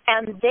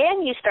 And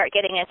then you start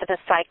getting into the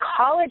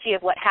psychology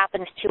of what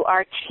happens to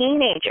our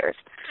teenagers.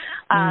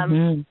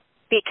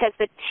 Because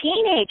the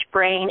teenage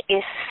brain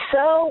is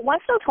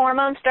once those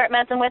hormones start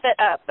messing with it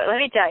up, but let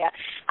me tell you,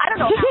 I don't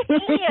know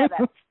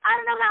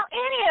how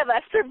any of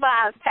us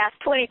survive past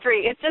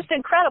 23. It's just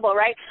incredible,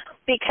 right?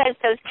 Because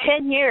those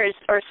 10 years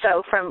or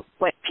so from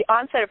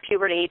onset of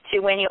puberty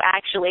to when you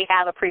actually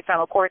have a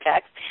prefrontal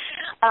cortex,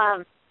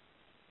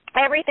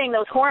 everything,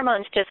 those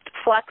hormones just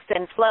flux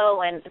and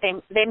flow, and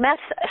they mess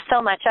so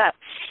much up.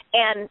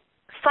 And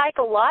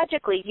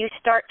psychologically,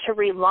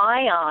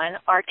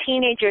 our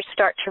teenagers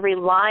start to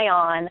rely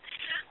on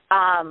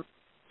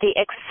the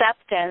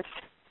acceptance.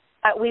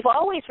 We've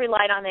always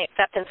relied on the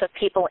acceptance of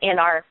people in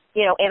our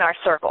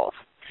circles,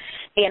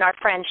 in our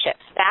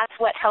friendships. That's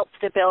what helps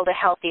to build a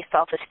healthy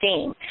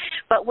self-esteem.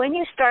 But when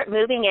you start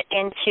moving it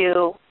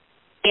into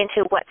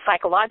what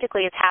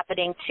psychologically is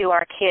happening to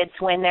our kids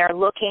when they're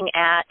looking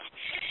at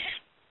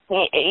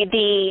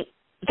the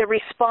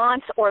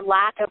response or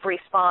lack of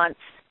response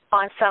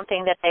on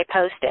something that they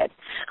posted,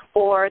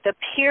 or the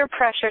peer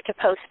pressure to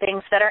post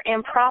things that are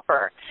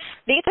improper.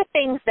 These are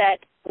things that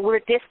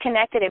we're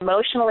disconnected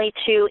emotionally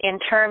to in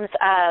terms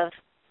of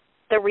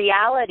the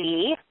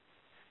reality.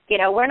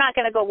 We're not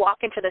going to go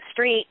walk into the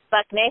street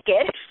buck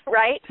naked,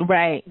 right?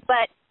 Right.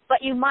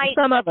 But you might.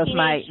 Some of us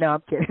might. No,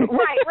 I'm kidding.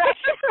 Right.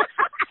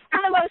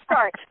 For the most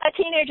part, a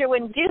teenager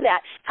wouldn't do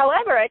that.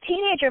 However, a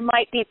teenager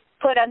might be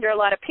put under a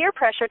lot of peer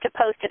pressure to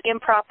post an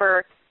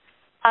improper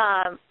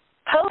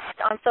post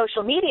on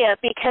social media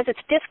because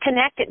it's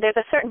disconnected. There's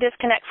a certain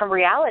disconnect from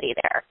reality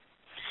there.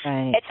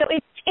 Right. And so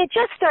it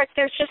just starts,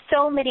 there's just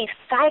so many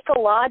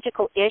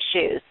psychological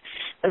issues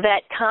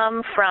that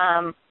come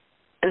from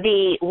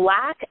the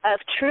lack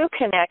of true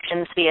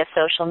connections via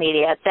social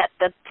media that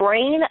the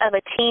brain of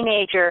a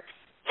teenager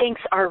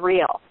thinks are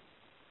real.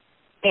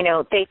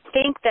 They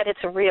think that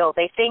it's real.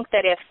 They think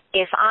that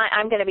if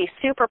I'm going to be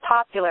super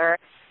popular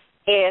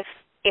if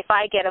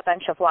I get a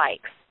bunch of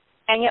likes.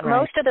 And yet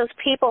most of those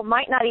people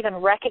might not even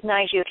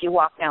recognize you if you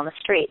walk down the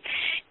street.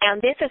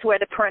 And this is where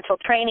the parental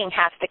training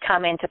has to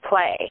come into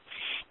play.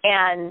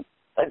 And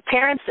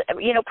parents,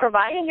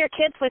 providing your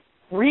kids with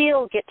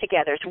real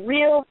get-togethers,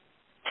 real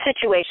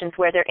situations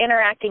where they're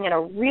interacting in a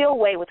real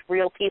way with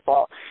real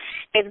people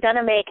is going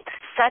to make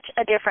such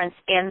a difference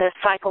in the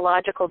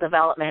psychological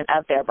development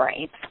of their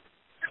brains.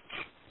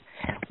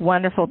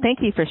 Wonderful. Thank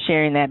you for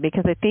sharing that,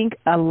 because I think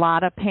a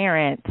lot of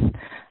parents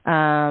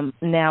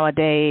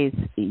nowadays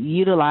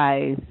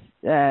utilize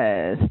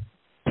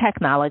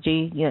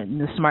technology,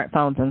 the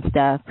smartphones and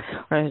stuff,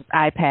 or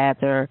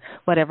iPads or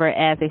whatever,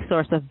 as a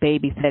source of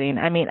babysitting.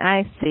 I mean,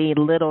 I see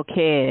little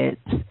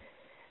kids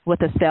with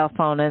a cell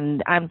phone,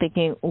 and I'm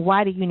thinking,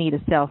 why do you need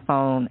a cell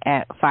phone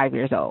at 5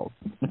 years old?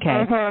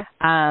 Okay.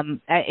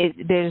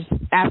 There's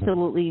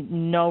absolutely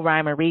no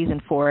rhyme or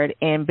reason for it,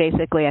 and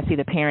basically I see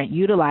the parent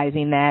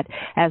utilizing that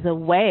as a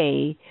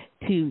way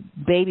to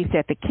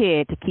babysit the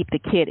kid, to keep the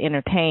kid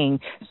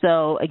entertained.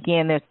 So,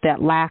 again, there's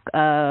that lack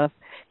of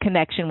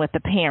connection with the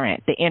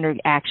parent, the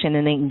interaction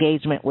and the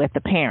engagement with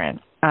the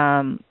parent.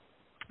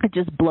 It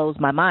just blows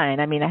my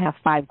mind. I mean, I have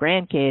 5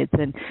 grandkids,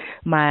 and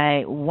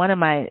one of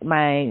my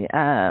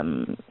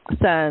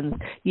sons,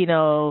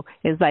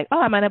 is like, oh,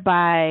 I'm going to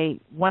buy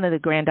one of the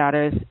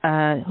granddaughters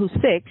who's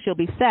 6, she'll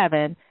be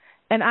 7,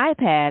 an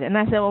iPad. And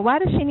I said, well, why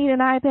does she need an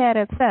iPad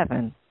at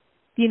 7?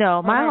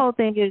 My whole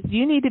thing is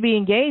you need to be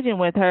engaging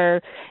with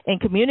her and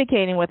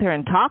communicating with her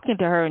and talking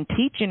to her and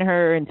teaching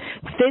her and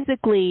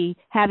physically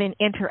having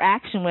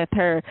interaction with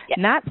her,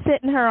 not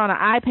sitting her on an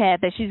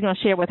iPad that she's going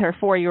to share with her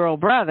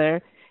 4-year-old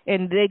brother,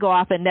 and they go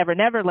off in Never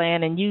Never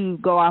Land and you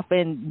go off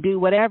and do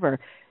whatever.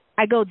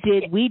 I go,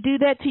 did we do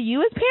that to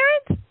you as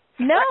parents?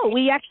 No,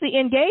 we actually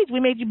engaged. We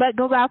made you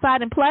go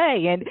outside and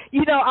play and,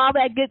 all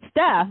that good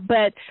stuff.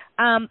 But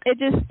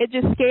it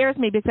just scares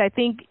me, because I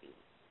think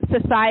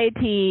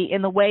society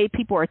and the way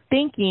people are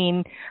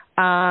thinking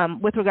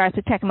with regards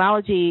to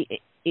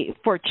technology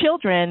for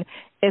children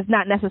is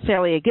not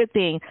necessarily a good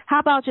thing. How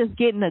about just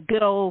getting a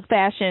good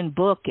old-fashioned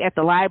book at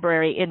the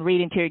library and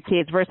reading to your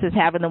kids versus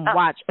having them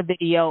watch a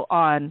video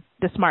on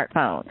the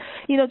smartphone?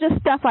 Just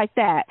stuff like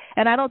that.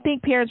 And I don't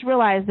think parents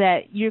realize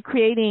that you're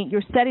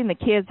setting the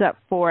kids up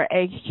for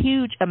a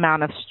huge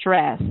amount of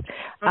stress,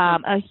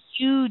 a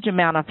huge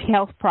amount of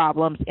health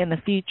problems in the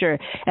future,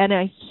 and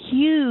a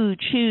huge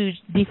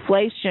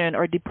deflation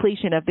or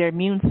depletion of their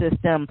immune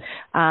system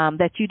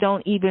that you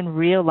don't even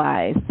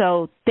realize.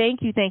 So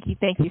thank you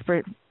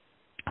for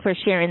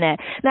sharing that.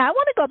 Now, I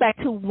want to go back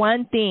to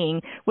one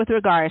thing with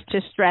regards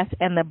to stress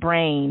and the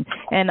brain.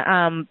 And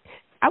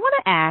I want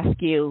to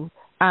ask you,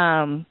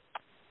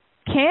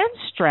 can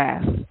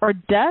stress or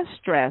does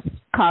stress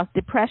cause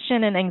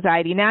depression and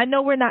anxiety? Now, I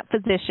know we're not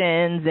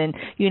physicians and,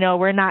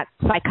 we're not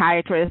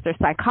psychiatrists or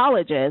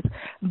psychologists,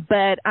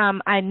 but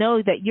I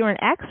know that you're an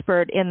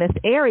expert in this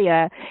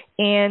area.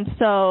 And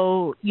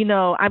so,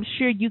 I'm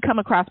sure you come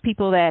across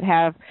people that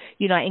have,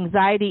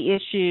 anxiety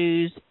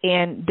issues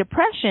and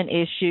depression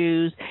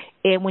issues.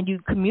 And when you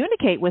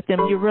communicate with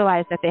them, you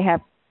realize that they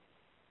have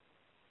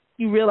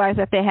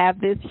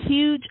this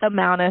huge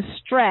amount of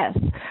stress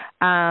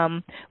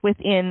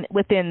within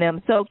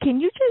them. So can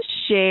you just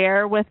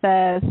share with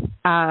us,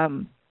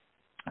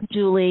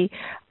 Julie,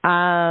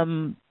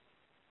 how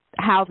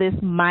this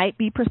might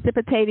be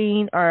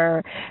precipitating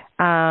or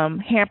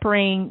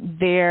hampering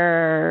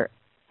their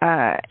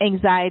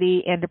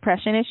anxiety and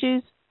depression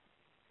issues?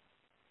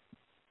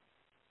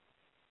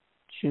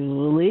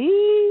 Julie?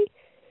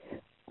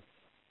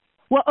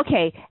 Well,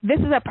 okay, this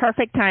is a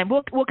perfect time.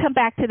 We'll come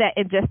back to that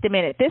in just a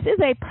minute. This is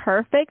a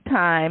perfect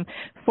time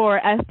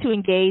for us to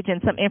engage in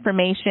some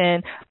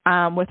information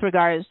with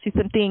regards to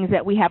some things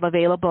that we have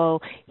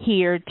available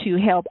here to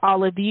help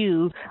all of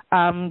you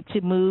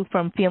to move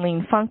from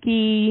feeling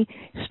funky,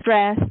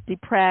 stressed,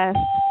 depressed,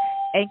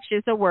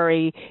 anxious, or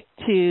worried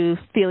to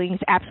feeling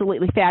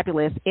absolutely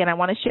fabulous. And I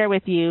want to share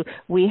with you,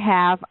 we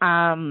have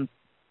a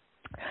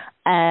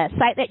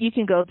site that you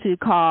can go to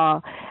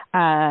called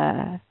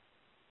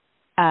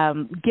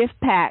Gift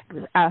Pack,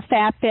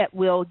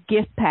 FabFitWell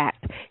Gift Pack.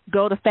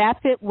 Go to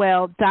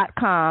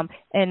FabFitWell.com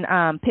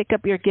and pick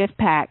up your gift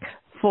pack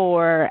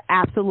for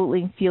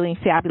absolutely feeling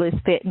fabulous,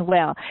 fit, and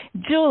well.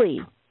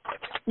 Julie.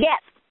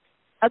 Yes.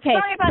 Okay.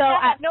 Sorry about that.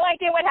 I have no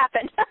idea what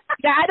happened.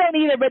 Yeah, I don't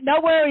either, but no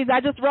worries.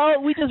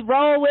 We just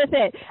roll with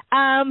it.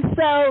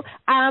 So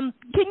can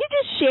you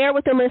just share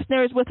with the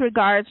listeners with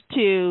regards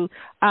to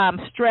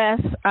stress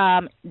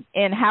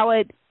and how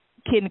it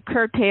can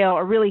curtail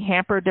or really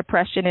hamper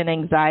depression and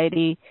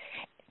anxiety?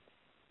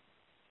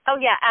 Oh,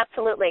 yeah,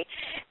 absolutely.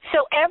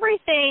 So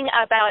everything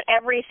about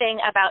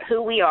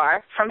who we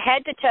are, from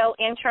head to toe,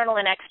 internal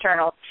and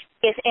external,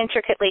 is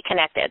intricately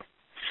connected.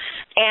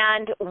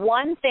 And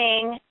one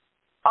thing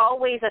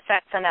always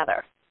affects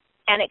another,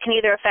 and it can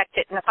either affect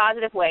it in a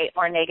positive way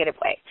or a negative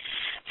way.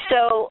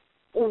 So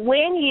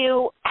when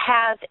you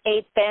have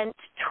a bent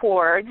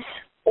towards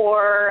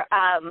or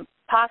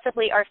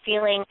possibly are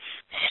feeling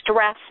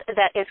stress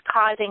that is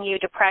causing you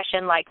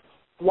depression, like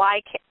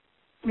why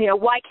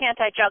can't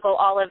I juggle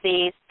all of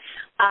these,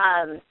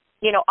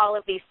 all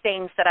of these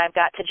things that I've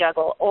got to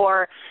juggle,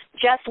 or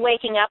just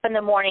waking up in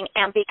the morning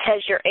and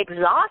because you're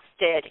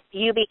exhausted,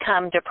 you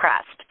become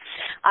depressed.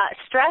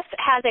 Stress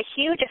has a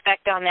huge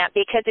effect on that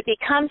because it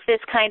becomes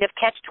this kind of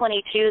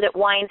catch-22 that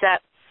winds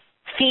up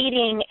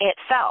feeding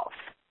itself.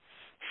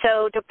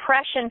 So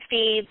depression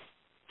feeds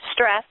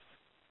stress,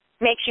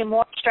 makes you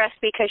more stressed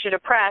because you're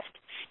depressed,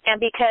 and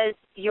because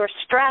you're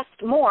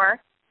stressed more,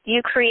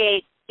 you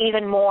create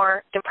even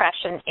more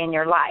depression in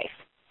your life.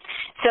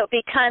 So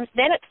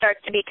then it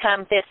starts to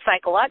become this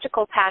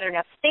psychological pattern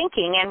of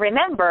thinking. And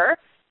remember,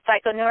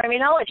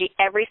 psychoneuroimmunology,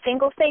 every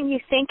single thing you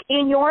think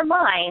in your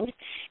mind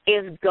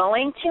is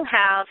going to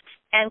have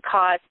and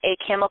cause a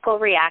chemical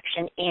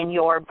reaction in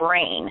your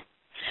brain.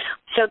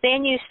 So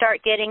then you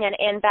start getting an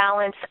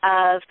imbalance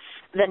of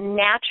the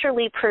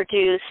naturally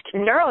produced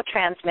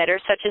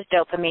neurotransmitters such as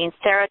dopamine,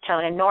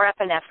 serotonin,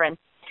 norepinephrine.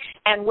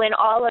 And when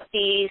all of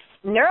these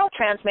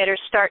neurotransmitters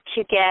start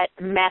to get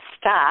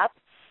messed up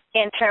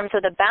in terms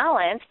of the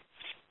balance,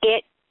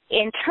 it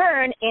in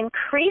turn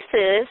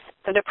increases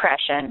the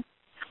depression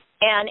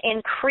and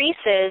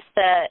increases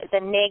the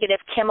negative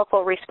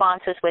chemical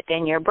responses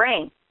within your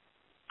brain.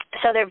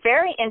 So they're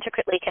very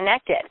intricately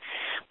connected.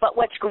 But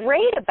what's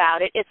great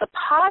about it is the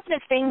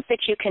positive things that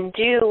you can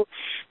do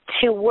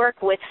to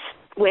work with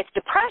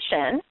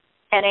depression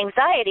and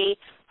anxiety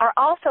are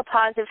also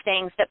positive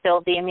things that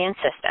build the immune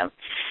system.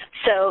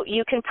 So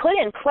you can put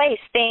in place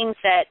things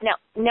that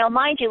now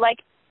mind you,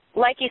 like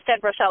you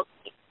said, Rochelle,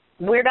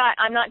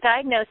 I'm not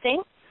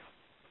diagnosing.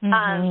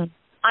 Mm-hmm.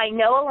 I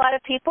know a lot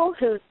of people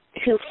who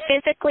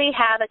physically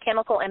have a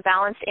chemical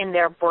imbalance in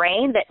their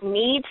brain that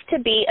needs to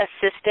be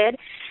assisted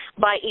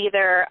by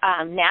either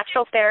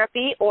natural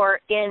therapy or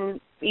in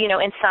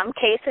some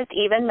cases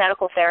even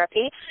medical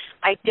therapy.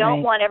 I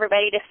don't want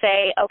everybody to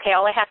say, okay,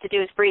 all I have to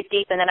do is breathe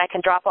deep and then I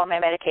can drop all my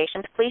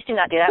medications. Please do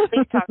not do that.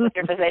 Please talk with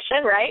your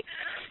physician, right?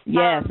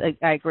 Yes,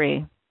 I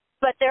agree.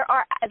 But there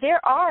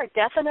are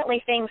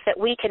definitely things that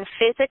we can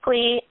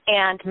physically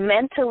and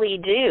mentally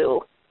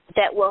do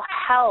that will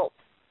help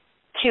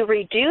to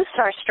reduce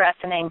our stress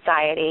and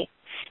anxiety.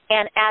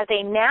 And as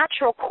a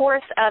natural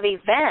course of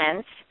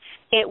events,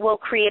 it will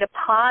create a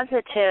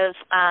positive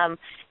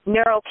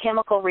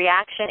neurochemical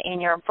reaction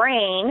in your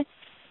brain,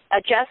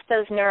 adjust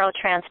those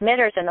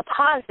neurotransmitters in the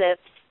positive,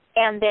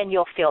 and then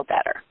you'll feel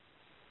better.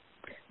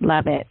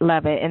 Love it,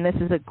 love it. And this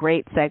is a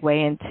great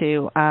segue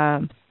into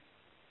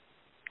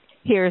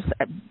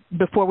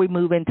before we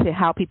move into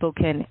how people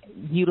can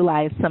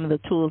utilize some of the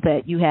tools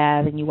that you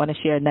have and you want to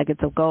share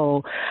nuggets of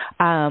gold.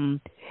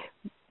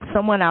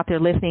 Someone out there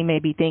listening may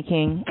be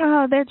thinking,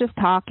 oh, they're just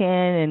talking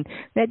and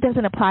that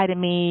doesn't apply to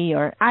me,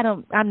 or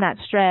I'm not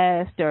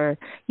stressed, or,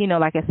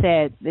 like I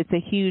said,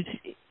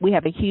 we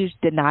have a huge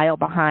denial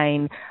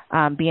behind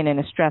being in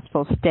a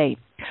stressful state.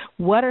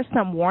 What are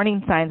some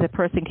warning signs a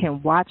person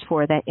can watch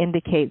for that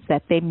indicates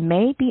that they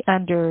may be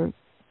under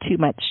too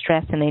much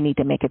stress and they need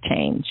to make a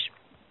change?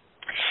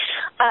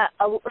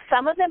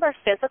 Some of them are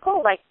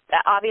physical, like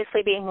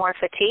obviously being more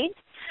fatigued,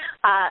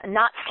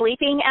 not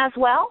sleeping as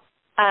well,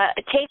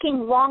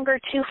 taking longer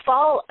to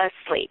fall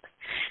asleep,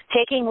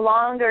 taking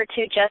longer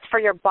to just for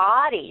your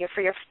body,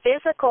 for your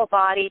physical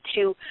body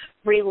to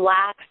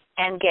relax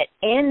and get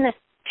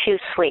into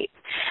sleep,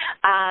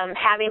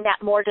 having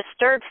that more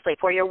disturbed sleep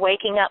where you're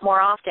waking up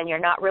more often, you're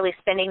not really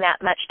spending that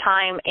much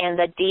time in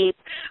the deep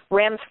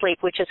REM sleep,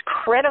 which is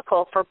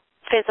critical for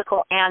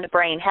physical and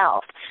brain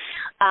health.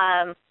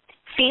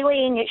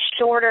 Feeling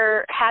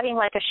shorter, having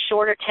like a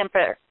shorter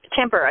temper,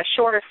 a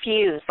shorter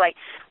fuse, like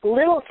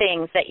little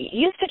things that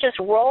used to just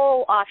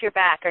roll off your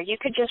back or you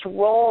could just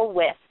roll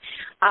with.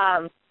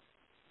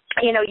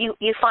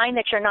 You find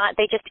that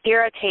they just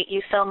irritate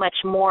you so much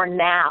more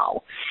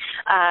now.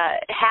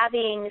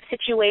 Having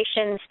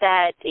situations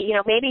that,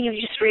 maybe you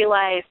just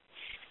realize,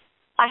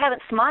 I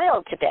haven't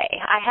smiled today.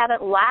 I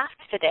haven't laughed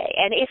today.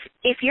 And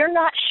if you're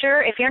not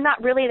sure, if you're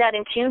not really that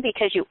in tune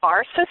because you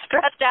are so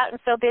stressed out and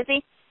so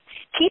busy,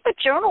 keep a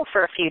journal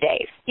for a few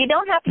days. You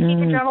don't have to keep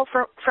a journal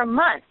for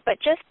months, but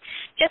just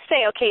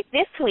say, okay,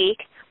 this week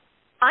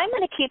I'm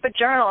going to keep a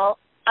journal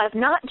of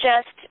not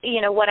just,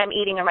 what I'm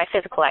eating or my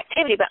physical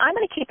activity, but I'm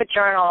going to keep a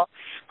journal.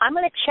 I'm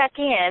going to check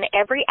in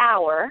every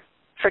hour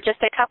for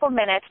just a couple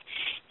minutes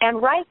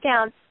and write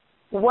down,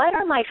 what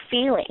are my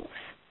feelings?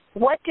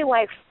 What do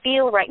I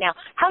feel right now?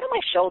 How do my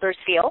shoulders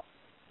feel?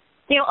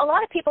 A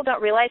lot of people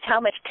don't realize how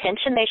much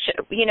tension they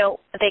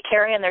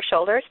carry on their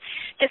shoulders.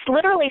 Just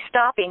literally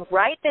stopping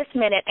right this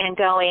minute and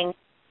going,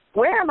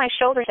 where are my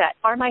shoulders at?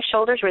 Are my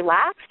shoulders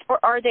relaxed or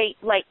are they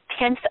like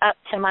tense up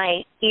to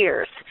my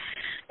ears?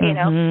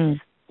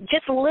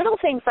 Just little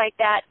things like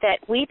that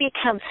we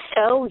become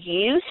so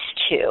used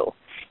to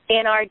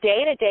in our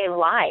day-to-day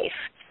life.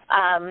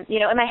 Am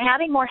I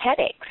having more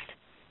headaches?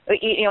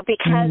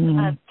 Because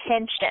of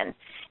tension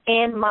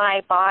in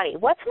my body.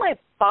 What's my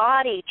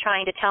body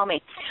trying to tell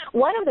me?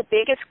 One of the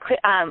biggest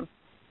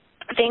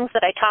things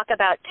that I talk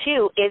about,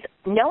 too, is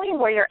knowing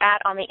where you're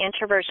at on the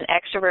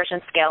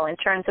introversion-extroversion scale in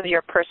terms of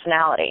your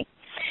personality.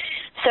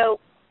 So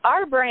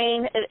our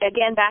brain,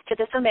 again, back to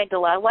this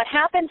amygdala, what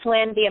happens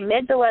when the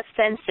amygdala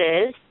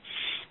senses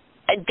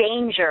a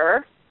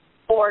danger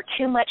or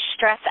too much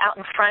stress out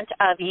in front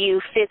of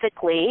you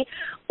physically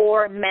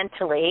or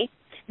mentally,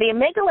 the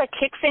amygdala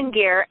kicks in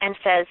gear and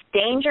says,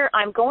 danger,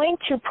 I'm going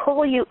to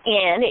pull you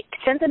in. It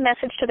sends a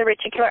message to the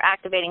reticular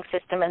activating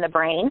system in the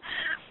brain.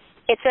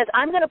 It says,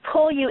 I'm going to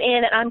pull you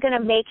in and I'm going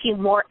to make you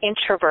more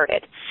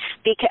introverted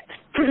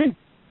because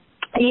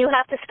you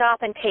have to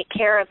stop and take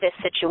care of this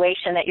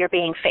situation that you're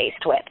being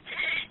faced with.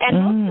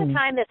 And most of the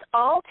time, this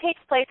all takes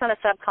place on a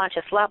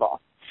subconscious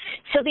level.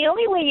 So the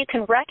only way you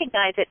can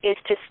recognize it is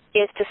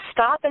to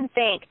stop and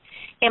think,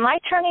 am I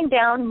turning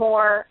down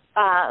more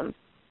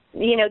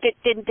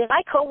did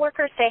my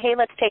coworkers say, hey,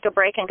 let's take a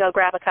break and go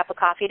grab a cup of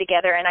coffee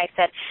together? And I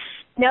said,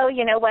 no,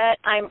 you know what,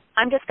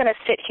 I'm just going to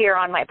sit here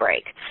on my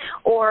break.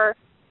 Or,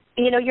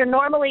 you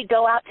normally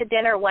go out to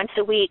dinner once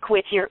a week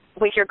with your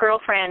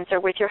girlfriends or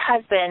with your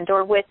husband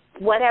or with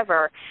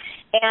whatever,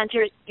 and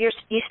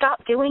you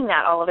stop doing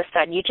that all of a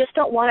sudden. You just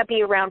don't want to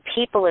be around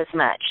people as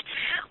much.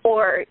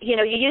 Or, you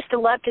used to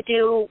love to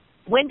do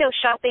window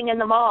shopping in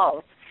the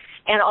mall,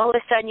 and all of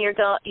a sudden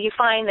you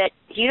find that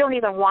you don't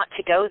even want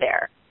to go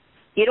there.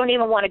 You don't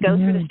even want to go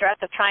through the stress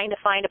of trying to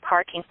find a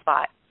parking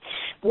spot.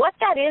 What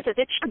that is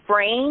it's your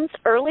brain's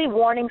early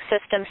warning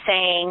system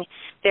saying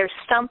there's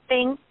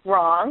something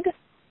wrong,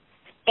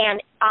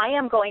 and I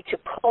am going to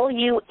pull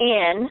you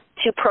in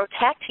to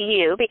protect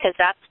you because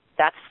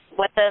that's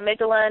what the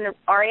amygdala and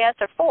RAS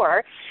are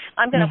for.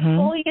 I'm going to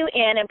pull you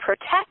in and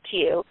protect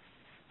you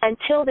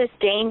until this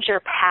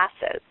danger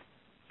passes.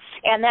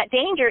 And that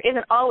danger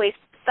isn't always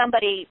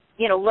somebody,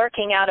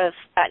 lurking out of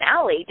an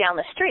alley down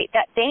the street.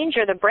 That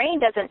danger, the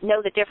brain doesn't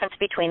know the difference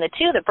between the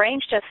two. The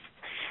brain's just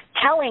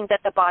telling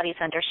that the body's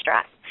under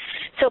stress.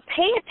 So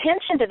pay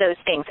attention to those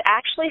things.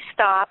 Actually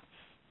stop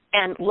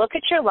and look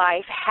at your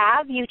life.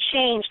 Have you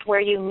changed where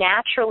you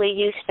naturally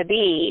used to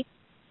be?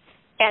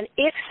 And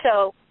if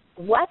so,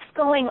 what's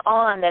going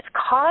on that's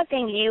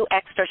causing you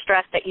extra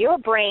stress that your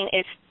brain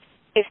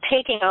is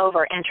taking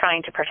over and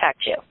trying to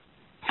protect you.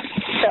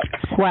 So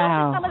those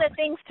are some of the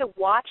things to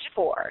watch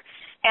for.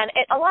 And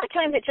a lot of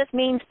times it just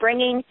means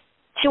bringing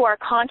to our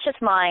conscious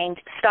mind,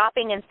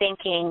 stopping and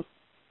thinking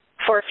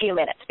for a few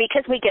minutes,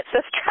 because we get so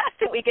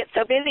stressed and we get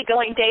so busy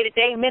going day to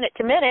day, minute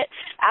to minute,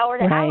 hour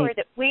to hour,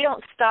 that we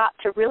don't stop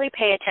to really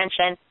pay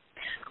attention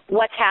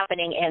what's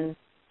happening in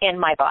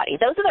my body.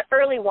 Those are the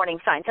early warning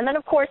signs. And then,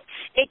 of course,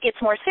 it gets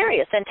more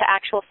serious into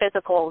actual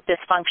physical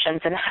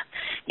dysfunctions and,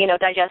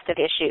 digestive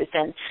issues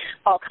and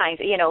all kinds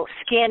of,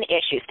 skin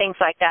issues, things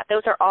like that.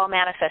 Those are all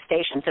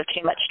manifestations of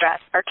too much stress,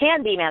 or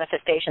can be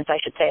manifestations, I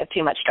should say, of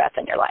too much stress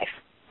in your life.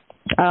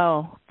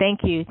 Oh,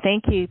 thank you.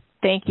 Thank you.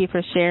 Thank you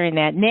for sharing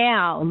that.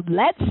 Now,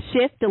 let's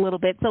shift a little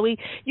bit. So we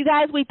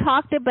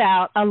talked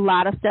about a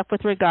lot of stuff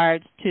with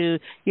regards to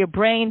your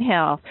brain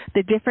health,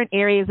 the different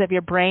areas of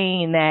your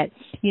brain that,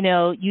 you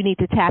need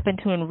to tap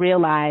into and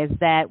realize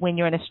that when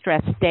you're in a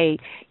stress state,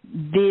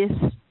 this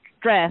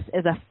stress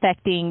is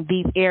affecting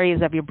these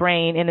areas of your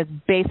brain and it's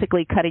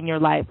basically cutting your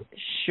life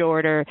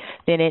shorter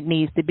than it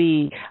needs to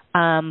be.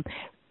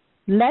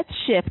 Let's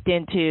shift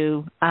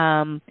into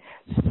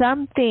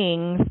some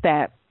things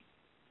that,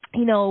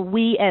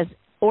 we as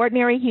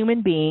ordinary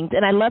human beings,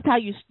 and I loved how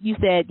you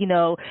said,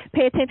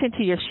 pay attention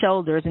to your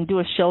shoulders and do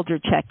a shoulder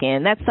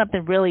check-in. That's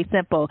something really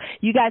simple.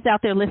 You guys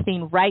out there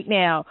listening right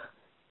now,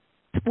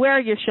 where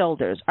are your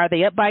shoulders? Are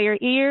they up by your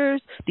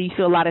ears? Do you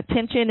feel a lot of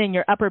tension in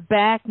your upper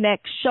back, neck,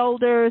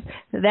 shoulders?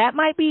 That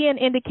might be an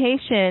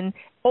indication,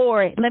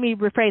 or let me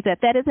rephrase that.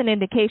 That is an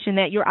indication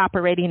that you're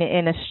operating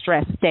in a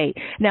stress state.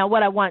 Now,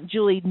 what I want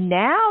Julie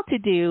now to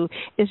do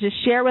is just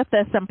share with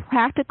us some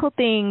practical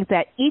things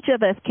that each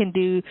of us can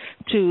do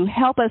to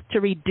help us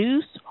to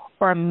reduce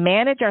or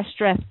manage our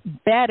stress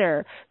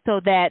better so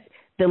that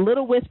the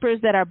little whispers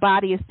that our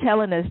body is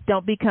telling us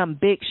don't become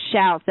big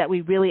shouts that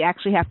we really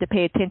actually have to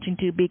pay attention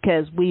to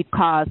because we've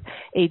caused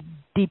a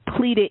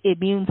depleted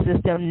immune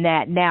system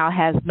that now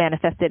has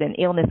manifested an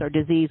illness or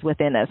disease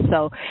within us.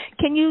 So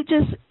can you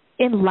just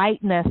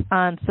enlighten us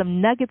on some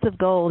nuggets of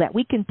gold that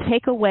we can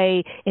take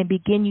away and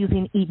begin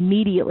using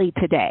immediately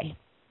today?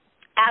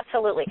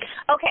 Absolutely.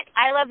 Okay,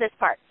 I love this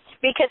part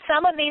because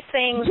some of these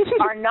things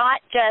are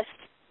not just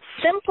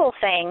simple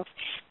things,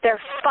 they're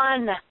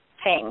fun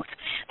things.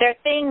 They're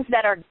things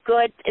that are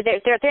good.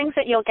 They're things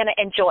that you're going to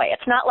enjoy.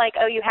 It's not like,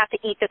 oh, you have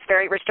to eat this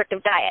very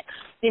restrictive diet.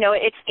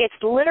 It's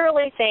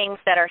literally things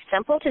that are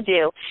simple to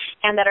do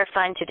and that are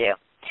fun to do.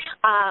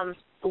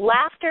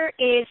 Laughter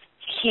is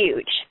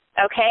huge,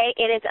 okay?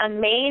 It is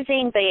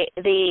amazing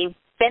the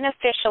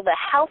beneficial, the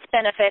health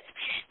benefits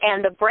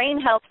and the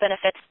brain health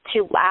benefits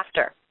to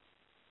laughter.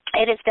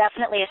 It is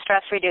definitely a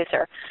stress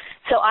reducer.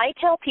 So I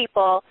tell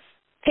people,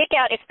 pick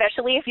out,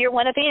 especially if you're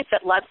one of these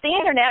that loves the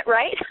internet,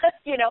 right?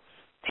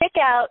 Pick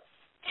out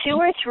 2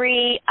 or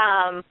 3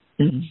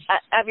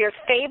 of your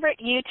favorite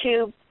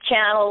YouTube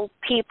channel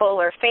people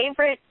or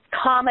favorite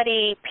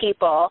comedy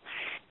people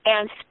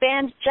and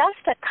spend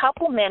just a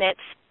couple minutes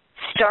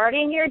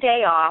starting your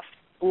day off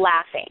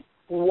laughing.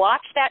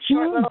 Watch that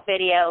short little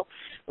video,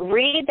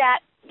 read that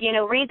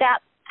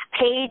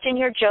page in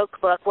your joke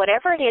book,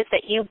 whatever it is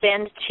that you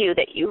bend to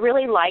that you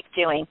really like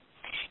doing.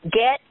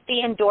 Get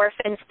the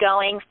endorphins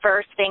going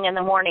first thing in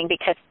the morning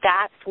because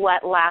that's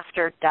what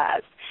laughter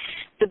does.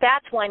 So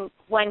that's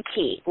one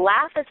key.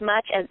 Laugh as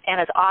much and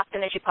as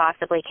often as you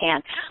possibly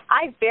can.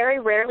 I very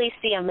rarely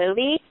see a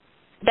movie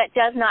that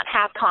does not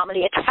have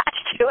comedy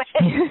attached to it.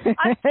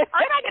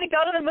 I'm not going to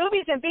go to the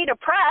movies and be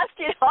depressed.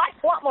 I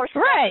want more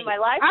stress in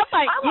my life. I'm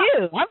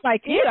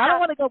like you. I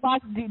don't want to go watch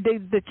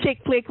the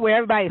chick flick where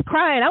everybody's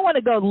crying. I want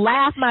to go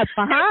laugh my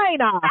behind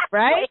off,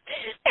 right?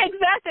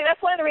 Exactly. That's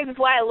one of the reasons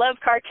why I love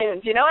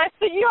cartoons. You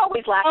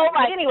always laugh. Oh,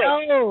 my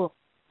God.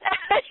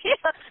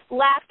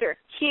 Laughter,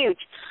 huge.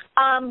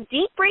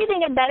 Deep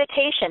breathing and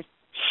meditation,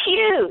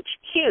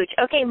 huge.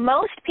 Okay,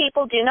 most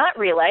people do not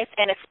realize,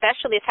 and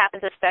especially this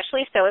happens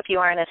especially so if you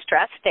are in a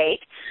stress state,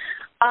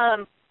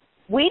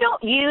 we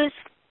don't use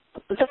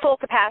the full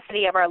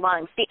capacity of our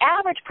lungs. The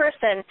average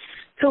person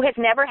who has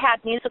never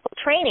had musical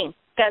training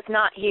does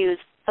not use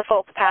the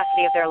full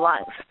capacity of their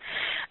lungs.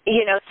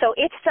 So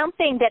it's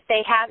something that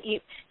they have,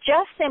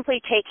 just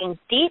simply taking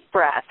deep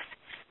breaths,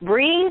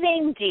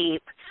 breathing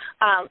deep,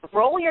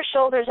 roll your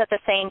shoulders at the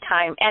same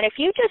time. And if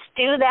you just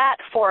do that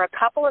for a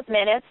couple of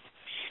minutes,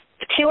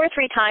 2 or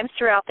 3 times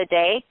throughout the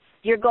day,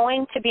 you're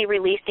going to be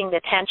releasing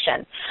the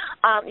tension.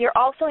 You're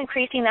also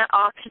increasing that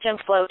oxygen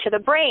flow to the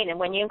brain. And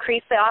when you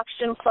increase the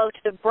oxygen flow to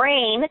the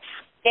brain,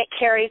 it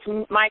carries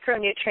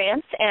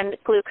micronutrients and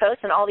glucose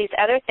and all these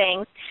other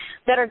things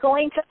that are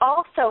going to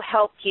also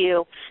help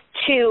you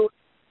to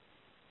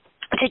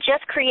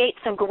just create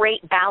some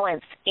great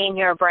balance in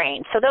your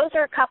brain. So those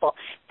are a couple.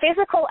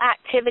 Physical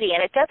activity,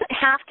 and it doesn't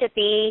have to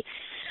be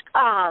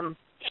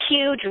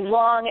huge,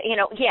 long,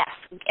 yes,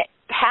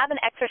 have an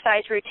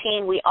exercise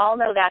routine. We all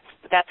know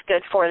that's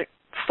good for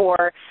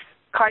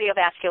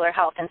cardiovascular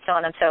health and so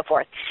on and so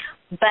forth.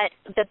 But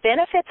the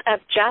benefits of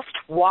just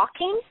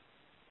walking,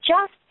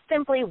 just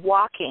simply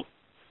walking,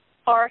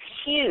 are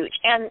huge.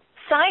 And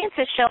science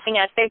is showing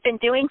us, they've been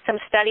doing some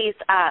studies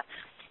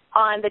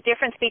on the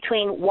difference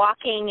between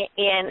walking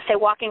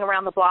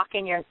around the block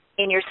in your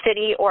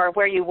city or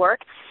where you work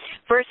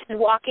versus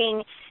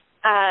walking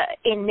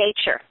in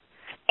nature.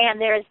 And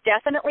there's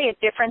definitely a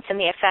difference in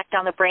the effect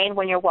on the brain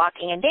when you're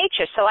walking in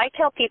nature. So I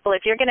tell people,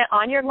 if you're going to,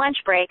 on your lunch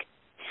break,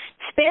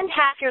 spend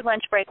half your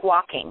lunch break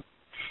walking.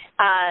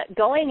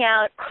 Going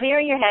out,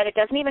 clearing your head. It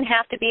doesn't even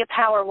have to be a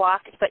power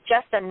walk, but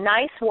just a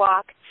nice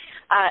walk.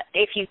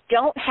 If you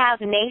don't have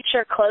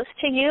nature close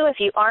to you, if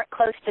you aren't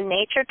close to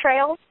nature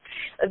trails,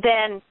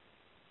 then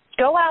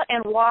go out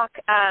and walk,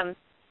 find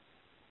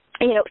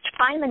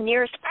the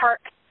nearest park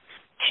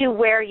to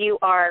where you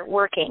are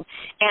working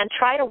and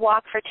try to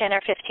walk for 10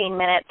 or 15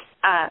 minutes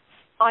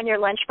on your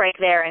lunch break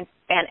there and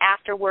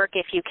after work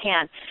if you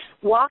can.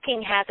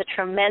 Walking has a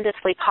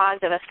tremendously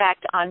positive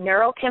effect on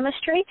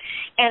neurochemistry,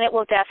 and it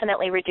will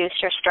definitely reduce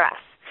your stress.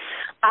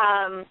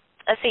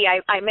 Let's see,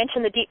 I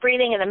mentioned the deep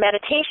breathing and the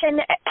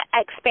meditation.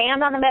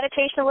 Expand on the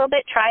meditation a little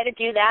bit. Try to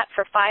do that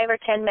for 5 or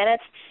 10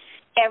 minutes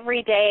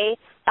every day.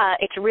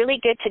 It's really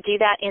good to do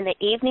that in the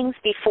evenings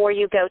before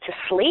you go to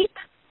sleep,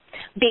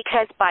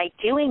 because by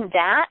doing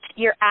that,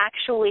 you're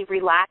actually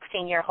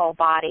relaxing your whole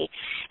body.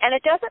 And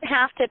it doesn't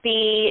have to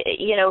be,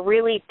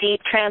 really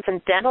deep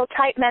transcendental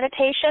type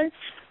meditation,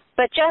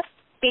 but just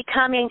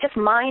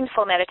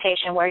mindful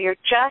meditation where you're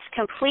just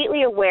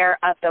completely aware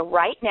of the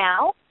right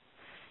now,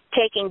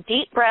 taking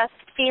deep breaths,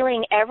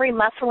 feeling every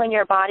muscle in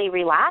your body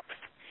relax.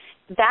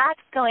 That's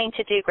going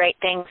to do great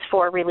things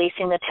for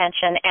releasing the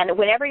tension. And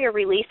whenever you're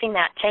releasing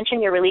that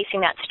tension, you're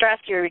releasing that stress,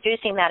 you're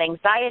reducing that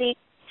anxiety,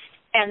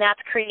 and that's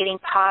creating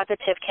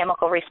positive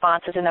chemical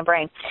responses in the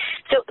brain.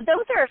 So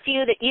those are a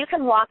few that you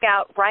can walk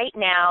out right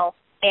now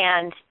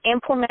and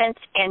implement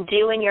and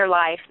do in your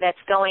life that's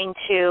going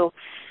to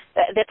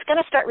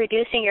start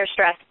reducing your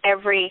stress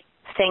every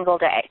single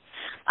day.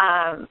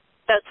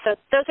 So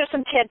those are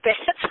some tidbits.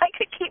 I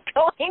could keep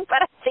going, but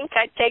I think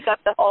I'd take up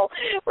the whole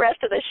rest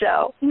of the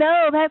show.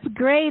 No, that's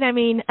great. I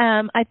mean,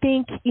 I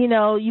think,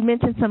 you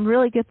mentioned some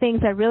really good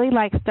things. I really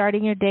like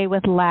starting your day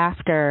with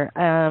laughter.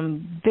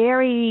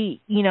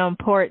 Very,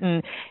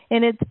 important.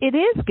 And it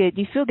is good.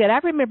 You feel good. I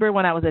remember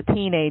when I was a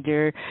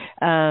teenager,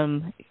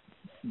 and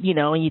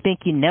you think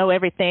you know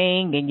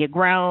everything and you're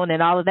grown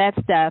and all of that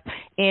stuff.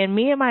 And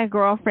me and my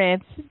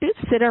girlfriends do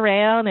sit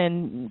around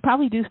and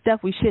probably do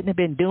stuff we shouldn't have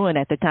been doing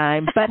at the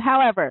time. But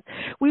however,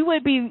 we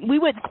would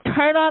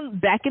turn on,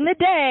 back in the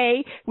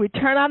day, we'd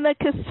turn on the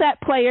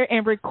cassette player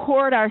and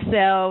record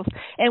ourselves,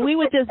 and we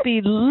would just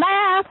be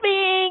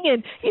laughing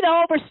and,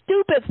 over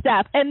stupid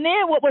stuff. And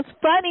then what was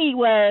funny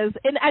was,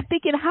 and I'm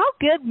thinking how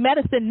good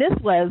medicine this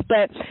was,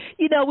 but,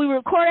 we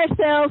would record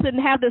ourselves and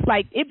have this,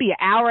 it'd be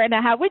an hour and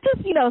a half. We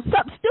just,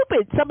 something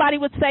stupid. Somebody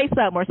would say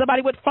something or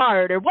somebody would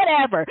fart or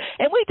whatever,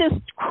 and we just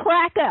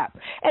crack up.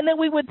 And then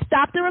we would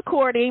stop the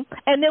recording,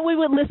 and then we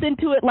would listen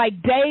to it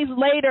days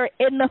later.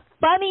 And the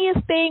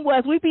funniest thing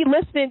was we'd be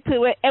listening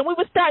to it, and we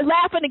would start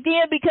laughing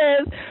again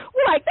because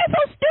we're like, that's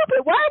so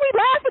stupid. Why were we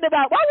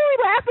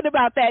laughing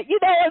about that? You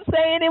know what I'm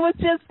saying?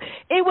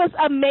 It was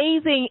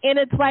amazing. And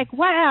it's like,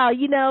 wow,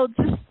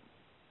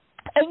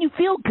 and you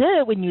feel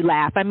good when you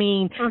laugh. I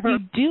mean, you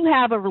do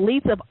have a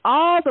release of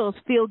all those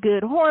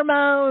feel-good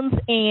hormones.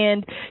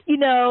 And,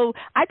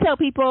 I tell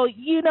people,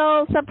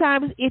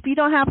 sometimes if you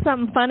don't have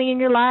something funny in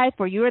your life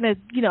or you're in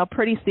a,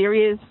 pretty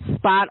serious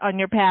spot on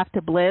your path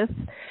to bliss,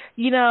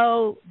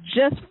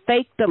 just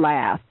fake the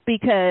laugh,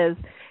 because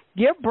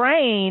your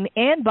brain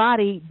and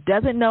body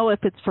doesn't know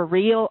if it's for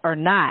real or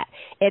not.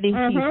 And if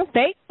you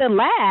fake the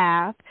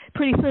laugh,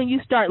 pretty soon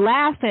you start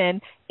laughing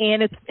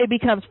and it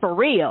becomes for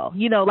real.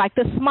 Like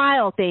the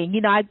smile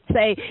thing. I'd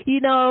say,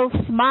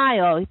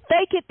 smile.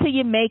 Fake it till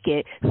you make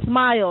it.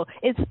 Smile.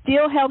 It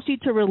still helps you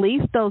to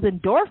release those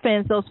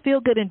endorphins, those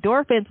feel-good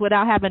endorphins,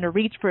 without having to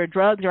reach for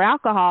drugs or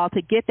alcohol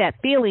to get that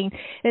feeling.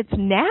 It's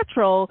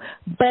natural,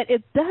 but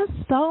it does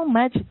so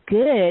much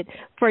good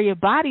for your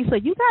body. So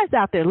you guys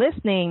out there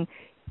listening,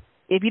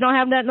 if you don't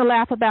have nothing to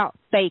laugh about,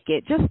 fake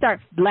it. Just start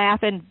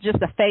laughing, just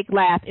a fake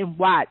laugh, and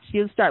watch.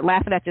 You'll start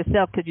laughing at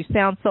yourself because you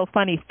sound so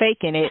funny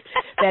faking it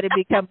that it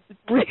becomes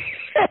real.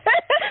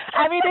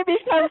 It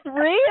becomes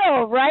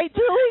real, right,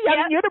 Julie?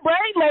 Yep. You're the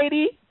brain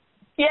lady.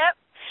 Yep.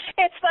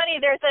 It's funny,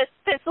 there's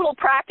this little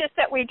practice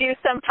that we do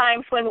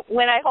sometimes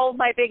when I hold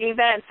my big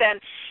events,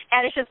 and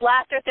it's just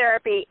laughter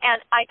therapy.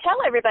 And I tell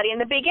everybody in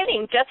the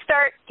beginning, just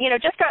start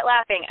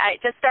laughing.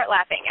 Just start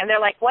laughing. And they're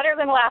like, what are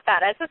they going to laugh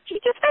at? I said,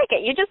 you just fake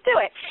it. You just do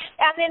it.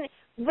 And then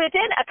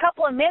within a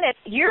couple of minutes,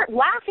 you're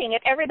laughing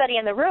at everybody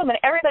in the room, and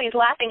everybody's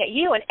laughing at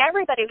you, and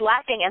everybody's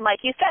laughing. And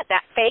like you said,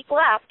 that fake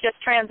laugh just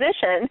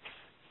transitions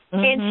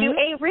into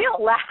a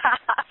real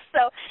laugh.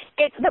 So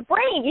it's the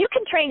brain. You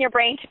can train your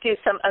brain to do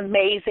some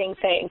amazing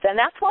things, and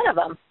that's one of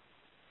them.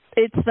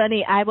 It's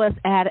funny. I was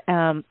at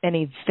an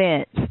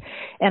event,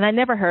 and I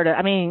never heard of.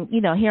 I mean,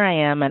 here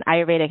I am, an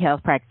Ayurvedic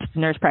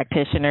nurse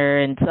practitioner,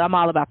 and so I'm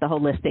all about the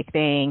holistic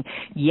thing: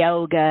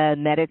 yoga,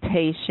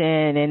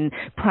 meditation, and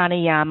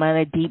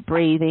pranayama, and deep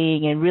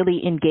breathing, and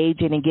really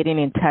engaging and getting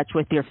in touch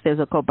with your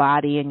physical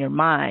body and your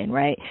mind,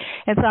 right?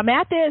 And so I'm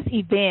at this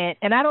event,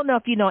 and I don't know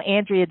if you know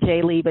Andrea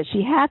J. Lee, but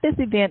she had this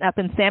event up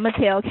in San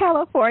Mateo,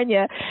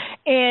 California,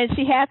 and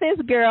she had this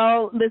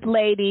girl, this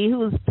lady, who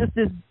was just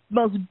this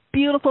most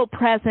beautiful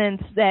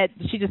presence that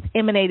she just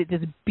emanated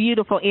this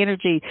beautiful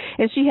energy.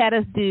 And she had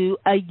us do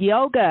a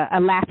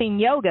laughing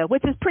yoga,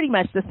 which is pretty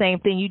much the same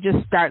thing. You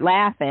just start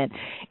laughing.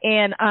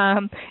 And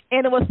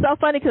it was so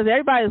funny because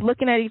everybody was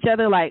looking at each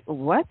other like,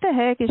 what the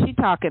heck is she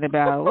talking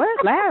about?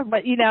 What? Laugh?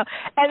 But, and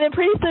then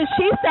pretty soon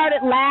she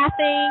started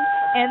laughing,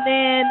 and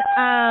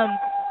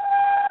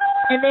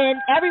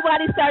then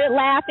everybody started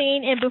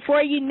laughing, and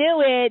before you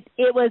knew it,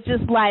 it was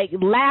just like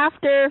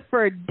laughter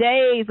for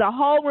days. The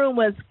whole room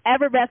was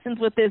effervescent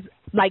with this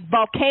like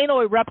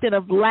volcano erupting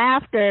of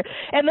laughter,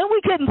 and then we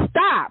couldn't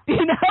stop.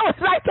 It's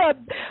like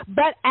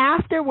but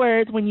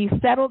afterwards, when you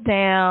settled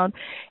down,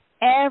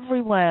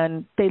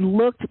 everyone, they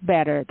looked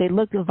better. They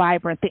looked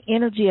vibrant. The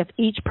energy of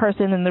each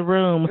person in the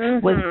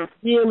room was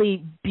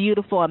really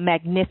beautiful and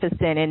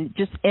magnificent and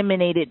just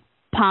emanated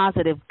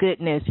positive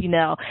goodness,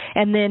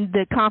 and then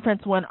the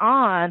conference went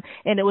on,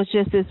 and it was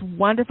just this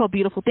wonderful,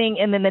 beautiful thing.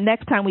 And then the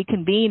next time we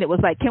convened, it was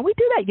like, can we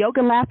do that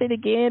yoga laughing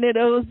again? And it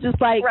was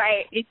just like,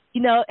 right.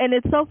 And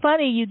it's so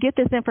funny. You get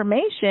this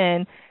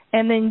information,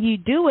 and then you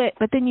do it,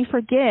 but then you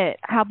forget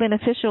how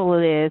beneficial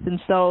it is. And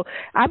so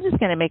I'm just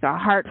going to make a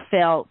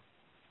heartfelt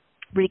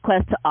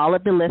request to all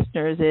of the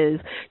listeners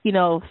is,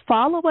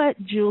 follow what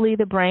Julie,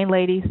 the Brain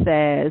Lady,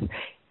 says.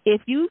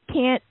 If you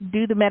can't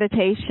do the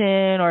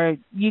meditation or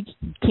you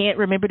can't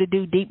remember to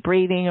do deep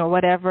breathing or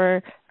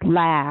whatever,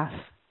 laugh.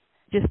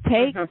 Just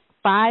take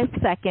 5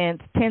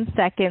 seconds, 10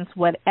 seconds,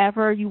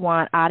 whatever you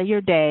want out of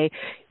your day.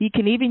 You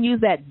can even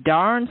use that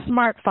darn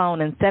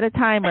smartphone and set a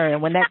timer,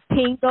 and when that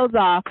ping goes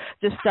off,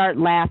 just start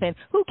laughing.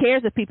 Who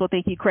cares if people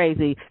think you're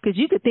crazy? Because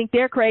you could think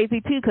they're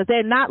crazy, too, because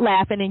they're not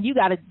laughing, and you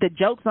got the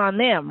joke's on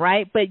them,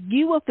 right? But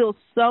you will feel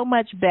so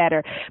much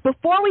better.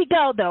 Before we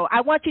go, though,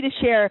 I want you to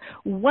share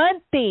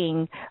one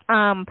thing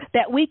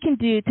that we can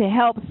do to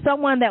help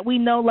someone that we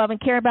know, love,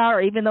 and care about,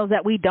 or even those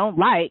that we don't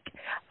like,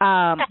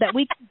 that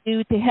we can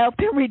do to help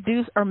them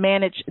reduce or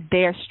manage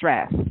their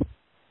stress.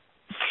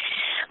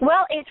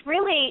 Well, it's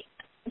really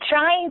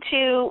trying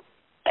to,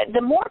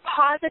 the more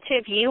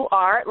positive you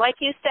are, like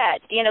you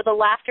said, the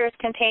laughter is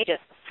contagious.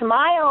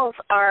 Smiles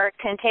are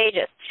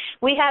contagious.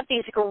 We have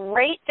these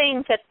great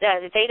things that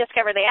they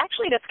discovered. They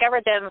actually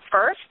discovered them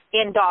first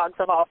in dogs,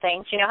 of all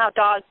things. You know how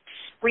dogs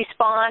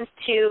respond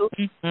to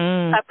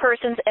a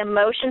person's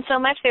emotion so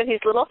much? There's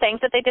these little things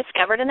that they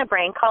discovered in the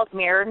brain called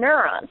mirror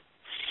neurons.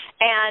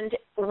 And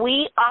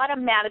we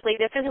automatically,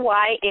 this is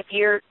why if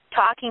you're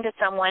talking to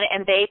someone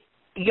and they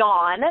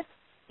yawn,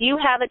 you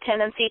have a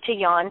tendency to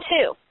yawn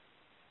too.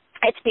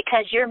 It's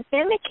because you're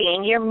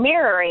mimicking, you're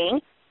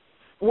mirroring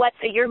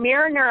your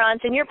mirror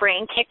neurons in your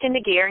brain kicked into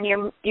gear,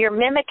 and you're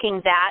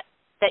mimicking that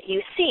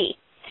you see.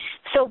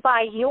 So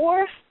by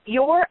your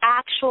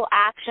actual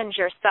actions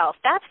yourself,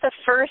 that's the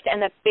first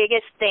and the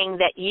biggest thing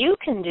that you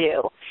can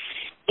do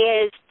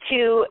is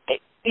to,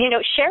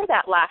 share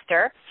that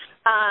laughter.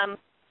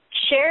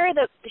 Share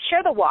the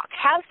walk.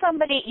 Have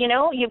somebody,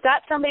 you've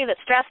got somebody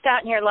that's stressed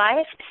out in your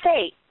life,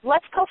 say,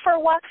 let's go for a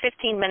walk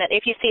 15 minutes,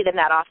 if you see them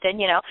that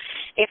often,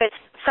 if it's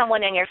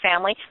someone in your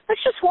family,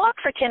 let's just walk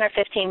for 10 or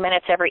 15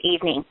 minutes every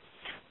evening.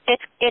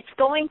 It's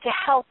going to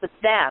help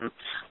them.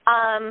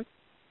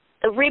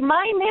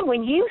 Remind them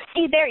when you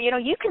see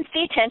you can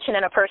see tension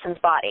in a person's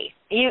body.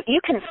 You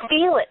can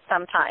feel it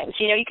sometimes.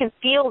 You can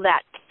feel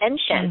that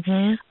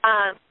tension.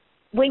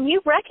 When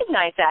you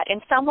recognize that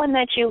in someone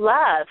that you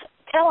love,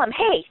 tell them,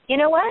 hey, you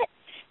know what?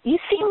 You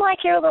seem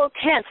like you're a little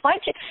tense. Why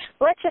don't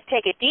let's just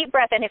take a deep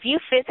breath, and if you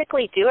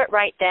physically do it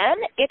right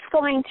then, it's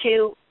going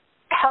to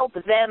help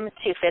them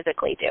to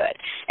physically do it.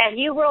 And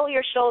you roll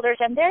your shoulders,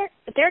 and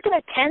they're going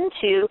to tend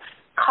to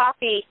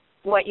copy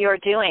what you're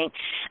doing.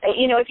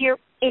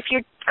 If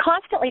you're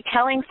constantly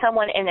telling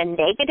someone in a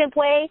negative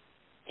way,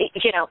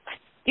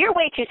 you're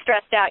way too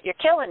stressed out, you're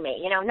killing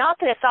me, knock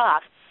this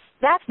off.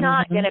 That's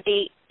not going to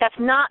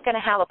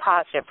have a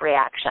positive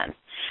reaction.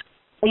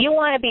 You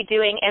want to be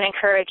doing and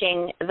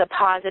encouraging the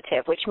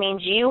positive, which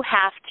means you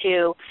have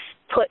to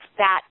put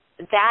that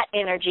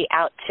energy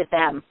out to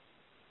them.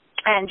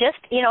 And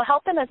just,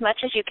 help them as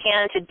much as you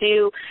can to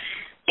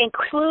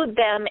include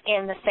them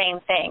in the same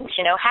things.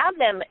 Have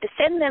them,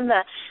 send them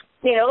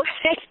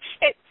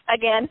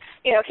again,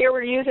 here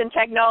we're using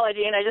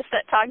technology, and I just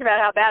talked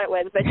about how bad it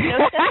was, but, send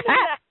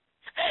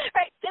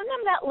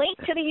them that link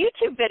to the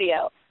YouTube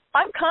video.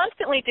 I'm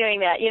constantly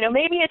doing that.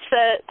 Maybe it's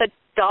the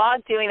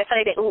dog doing the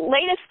funny thing. The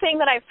latest thing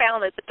that I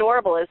found that's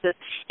adorable is this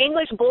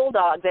English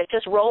bulldog that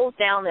just rolls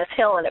down this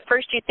hill, and at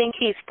first you think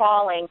he's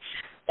falling,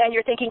 and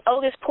you're thinking, oh,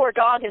 this poor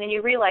dog, and then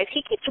you realize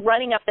he keeps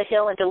running up the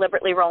hill and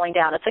deliberately rolling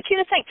down. It's the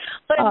cutest thing,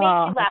 but it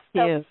makes you laugh.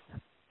 So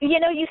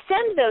you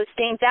send those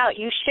things out,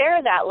 you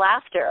share that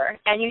laughter,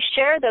 and you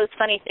share those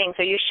funny things,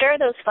 or you share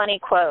those funny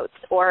quotes,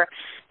 or,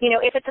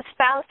 if it's a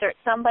spouse or it's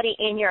somebody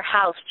in your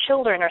house,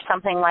 children or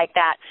something like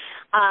that,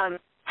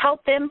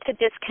 help them to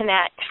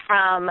disconnect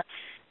from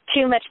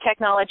too much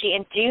technology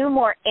and do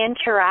more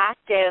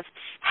interactive,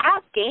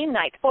 have game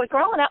nights. Boy,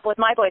 growing up with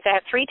my boys, I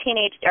have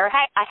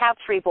I have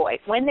three boys.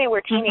 When they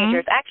were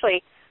teenagers,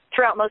 actually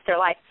throughout most of their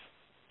life,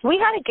 we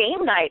had a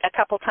game night a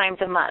couple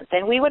times a month,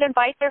 and we would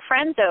invite their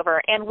friends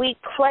over, and we'd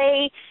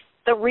play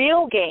the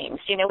real games.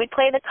 We'd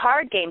play the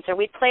card games, or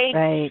we'd play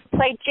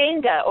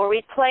Jenga, or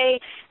we'd play,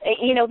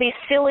 these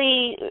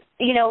silly,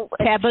 Taboo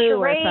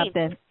charades. Or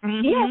something.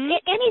 Yes,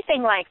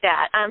 anything like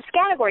that.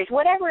 Categories,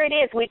 whatever it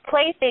is, we'd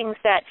play things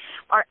that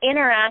are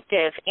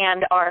interactive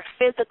and are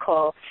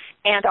physical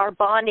and are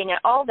bonding, and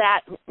all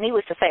that,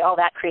 needless to say, all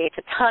that creates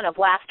a ton of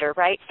laughter,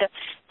 right? So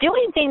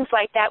doing things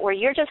like that where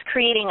you're just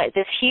creating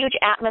this huge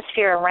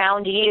atmosphere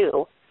around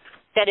you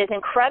that is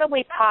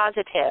incredibly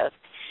positive,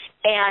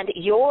 and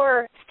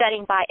you're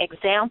setting by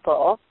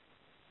example,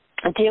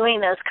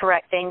 doing those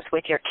correct things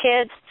with your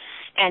kids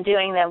and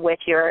doing them with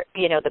your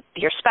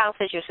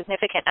spouses, your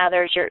significant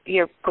others,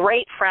 your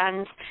great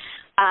friends.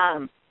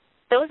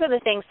 Those are the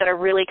things that are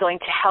really going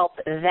to help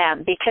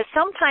them, because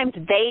sometimes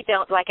they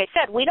don't, like I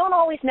said, we don't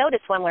always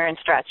notice when we're in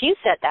stress. You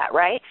said that,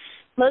 right?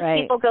 Most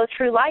people go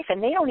through life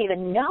and they don't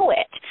even know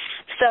it.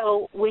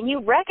 So when you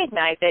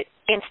recognize it,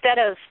 instead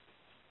of,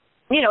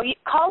 you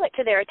call it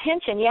to their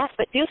attention, yes,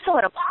 but do so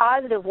in a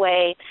positive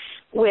way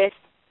with,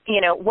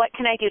 what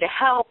can I do to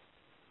help,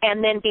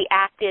 and then be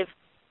active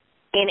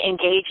in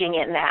engaging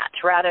in that,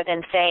 rather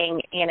than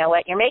saying, you know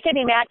what, you're making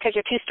me mad because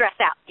you're too stressed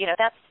out.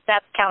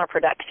 That's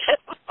counterproductive.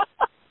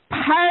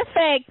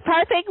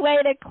 Perfect way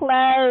to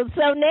close.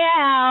 So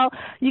now,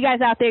 you guys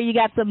out there, you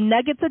got some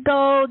nuggets of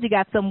gold, you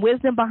got some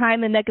wisdom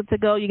behind the nuggets of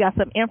gold, you got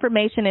some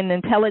information and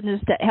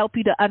intelligence to help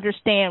you to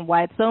understand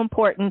why it's so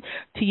important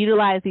to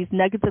utilize these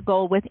nuggets of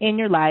gold within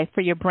your life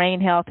for your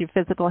brain health, your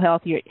physical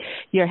health,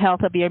 your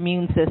health of your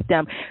immune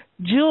system.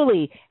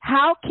 Julie,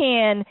 how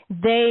can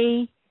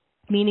they,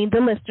 meaning the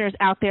listeners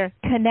out there,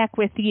 connect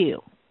with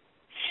you?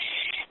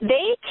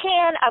 They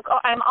can.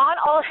 I'm on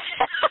all.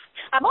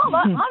 I'm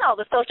on all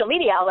the social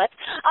media outlets.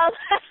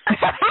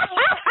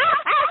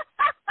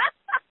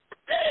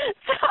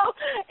 So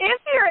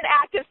if you're an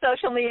active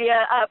social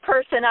media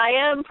person, I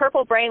am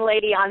Purple Brain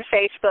Lady on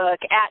Facebook,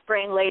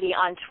 @Brain Lady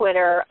on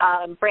Twitter,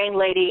 Brain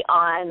Lady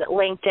on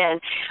LinkedIn.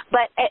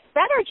 But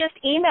better just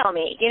email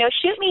me.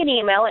 Shoot me an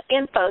email at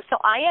info, so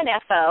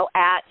info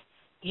at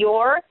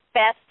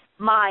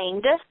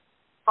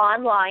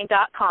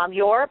yourbestmindonline.com,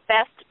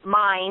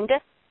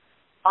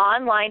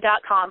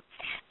 yourbestmindonline.com,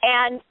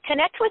 and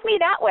connect with me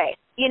that way.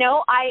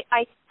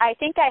 I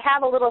think I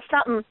have a little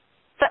something.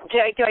 Do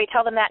I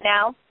tell them that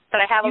now? That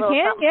I have a little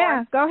something?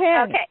 Yeah, go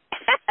ahead. Okay.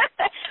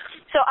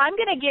 So I'm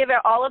going to give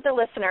all of the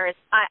listeners,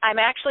 I'm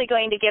actually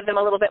going to give them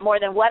a little bit more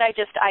than what I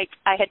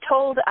had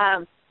told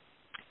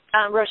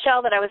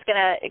Rochelle that I was going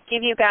to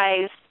give you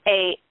guys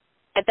the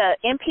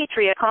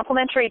MP3, a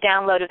complimentary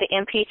download of the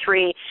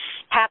MP3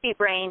 Happy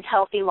Brain,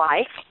 Healthy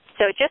Life.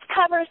 So it just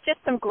covers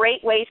just some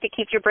great ways to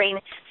keep your brain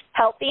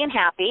healthy and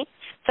happy.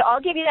 So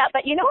I'll give you that.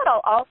 But you know what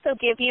I'll also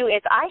give you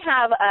is I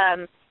have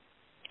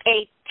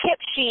a tip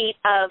sheet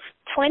of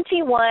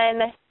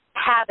 21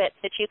 habits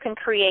that you can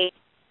create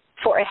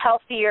for a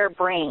healthier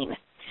brain.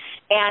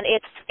 And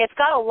it's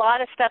got a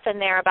lot of stuff in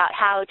there about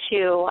how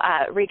to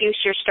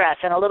reduce your stress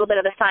and a little bit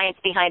of the science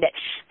behind it.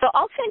 So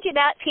I'll send you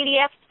that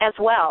PDF as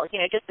well,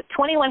 just the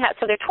 21 habits.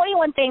 So there are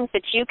 21 things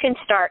that you can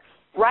start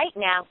right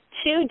now,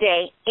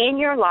 today, in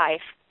your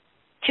life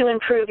to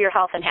improve your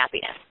health and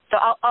happiness. So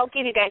I'll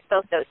give you guys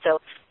both those. So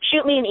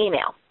shoot me an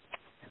email.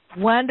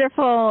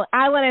 Wonderful.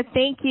 I want to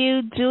thank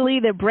you, Julie,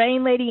 the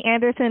Brain Lady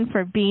Anderson,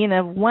 for being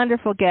a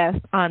wonderful guest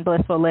on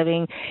Blissful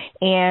Living.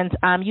 And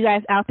you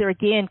guys out there,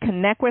 again,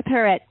 connect with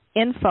her at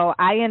info,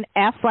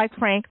 INF like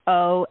Frank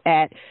O,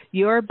 at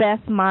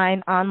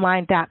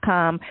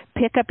yourbestmindonline.com.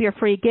 Pick up your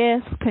free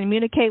gifts,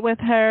 communicate with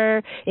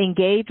her,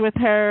 engage with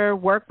her,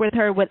 work with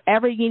her,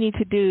 whatever you need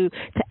to do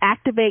to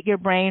activate your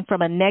brain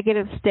from a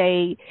negative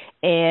state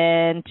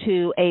and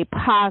to a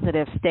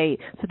positive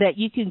state so that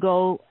you can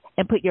go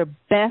and put your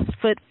best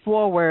foot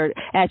forward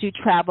as you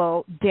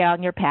travel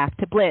down your path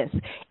to bliss.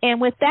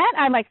 And with that,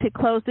 I'd like to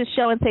close the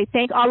show and say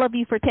thank all of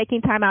you for taking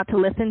time out to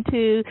listen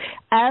to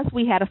us.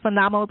 We had a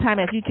phenomenal time.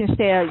 As you can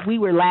say, we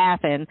were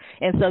laughing.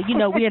 And so,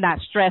 we are not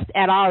stressed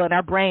at all, and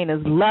our brain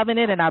is loving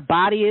it, and our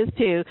body is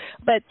too.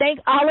 But thank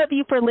all of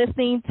you for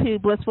listening to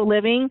Blissful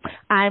Living.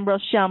 I'm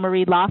Rochelle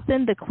Marie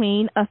Lawson, the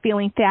queen of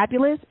feeling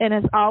fabulous. And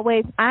as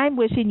always, I'm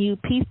wishing you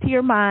peace to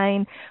your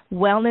mind,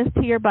 wellness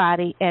to your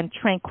body, and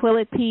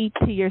tranquility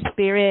to your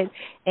spirit,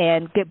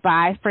 and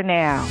goodbye for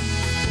now.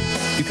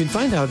 You can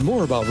find out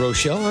more about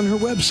Rochelle on her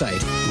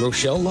website,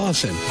 Rochelle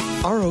Lawson,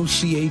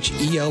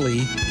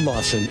 ROCHELE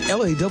Lawson,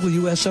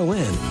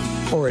 LAWSON,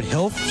 or at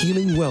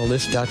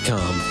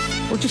healthhealingwellness.com.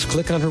 Or just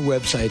click on her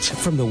websites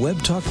from the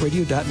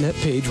webtalkradio.net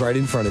page right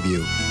in front of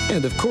you.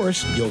 And of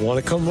course, you'll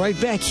want to come right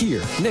back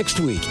here next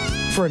week.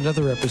 for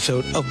another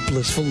episode of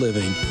Blissful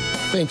Living.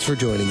 Thanks for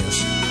joining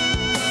us.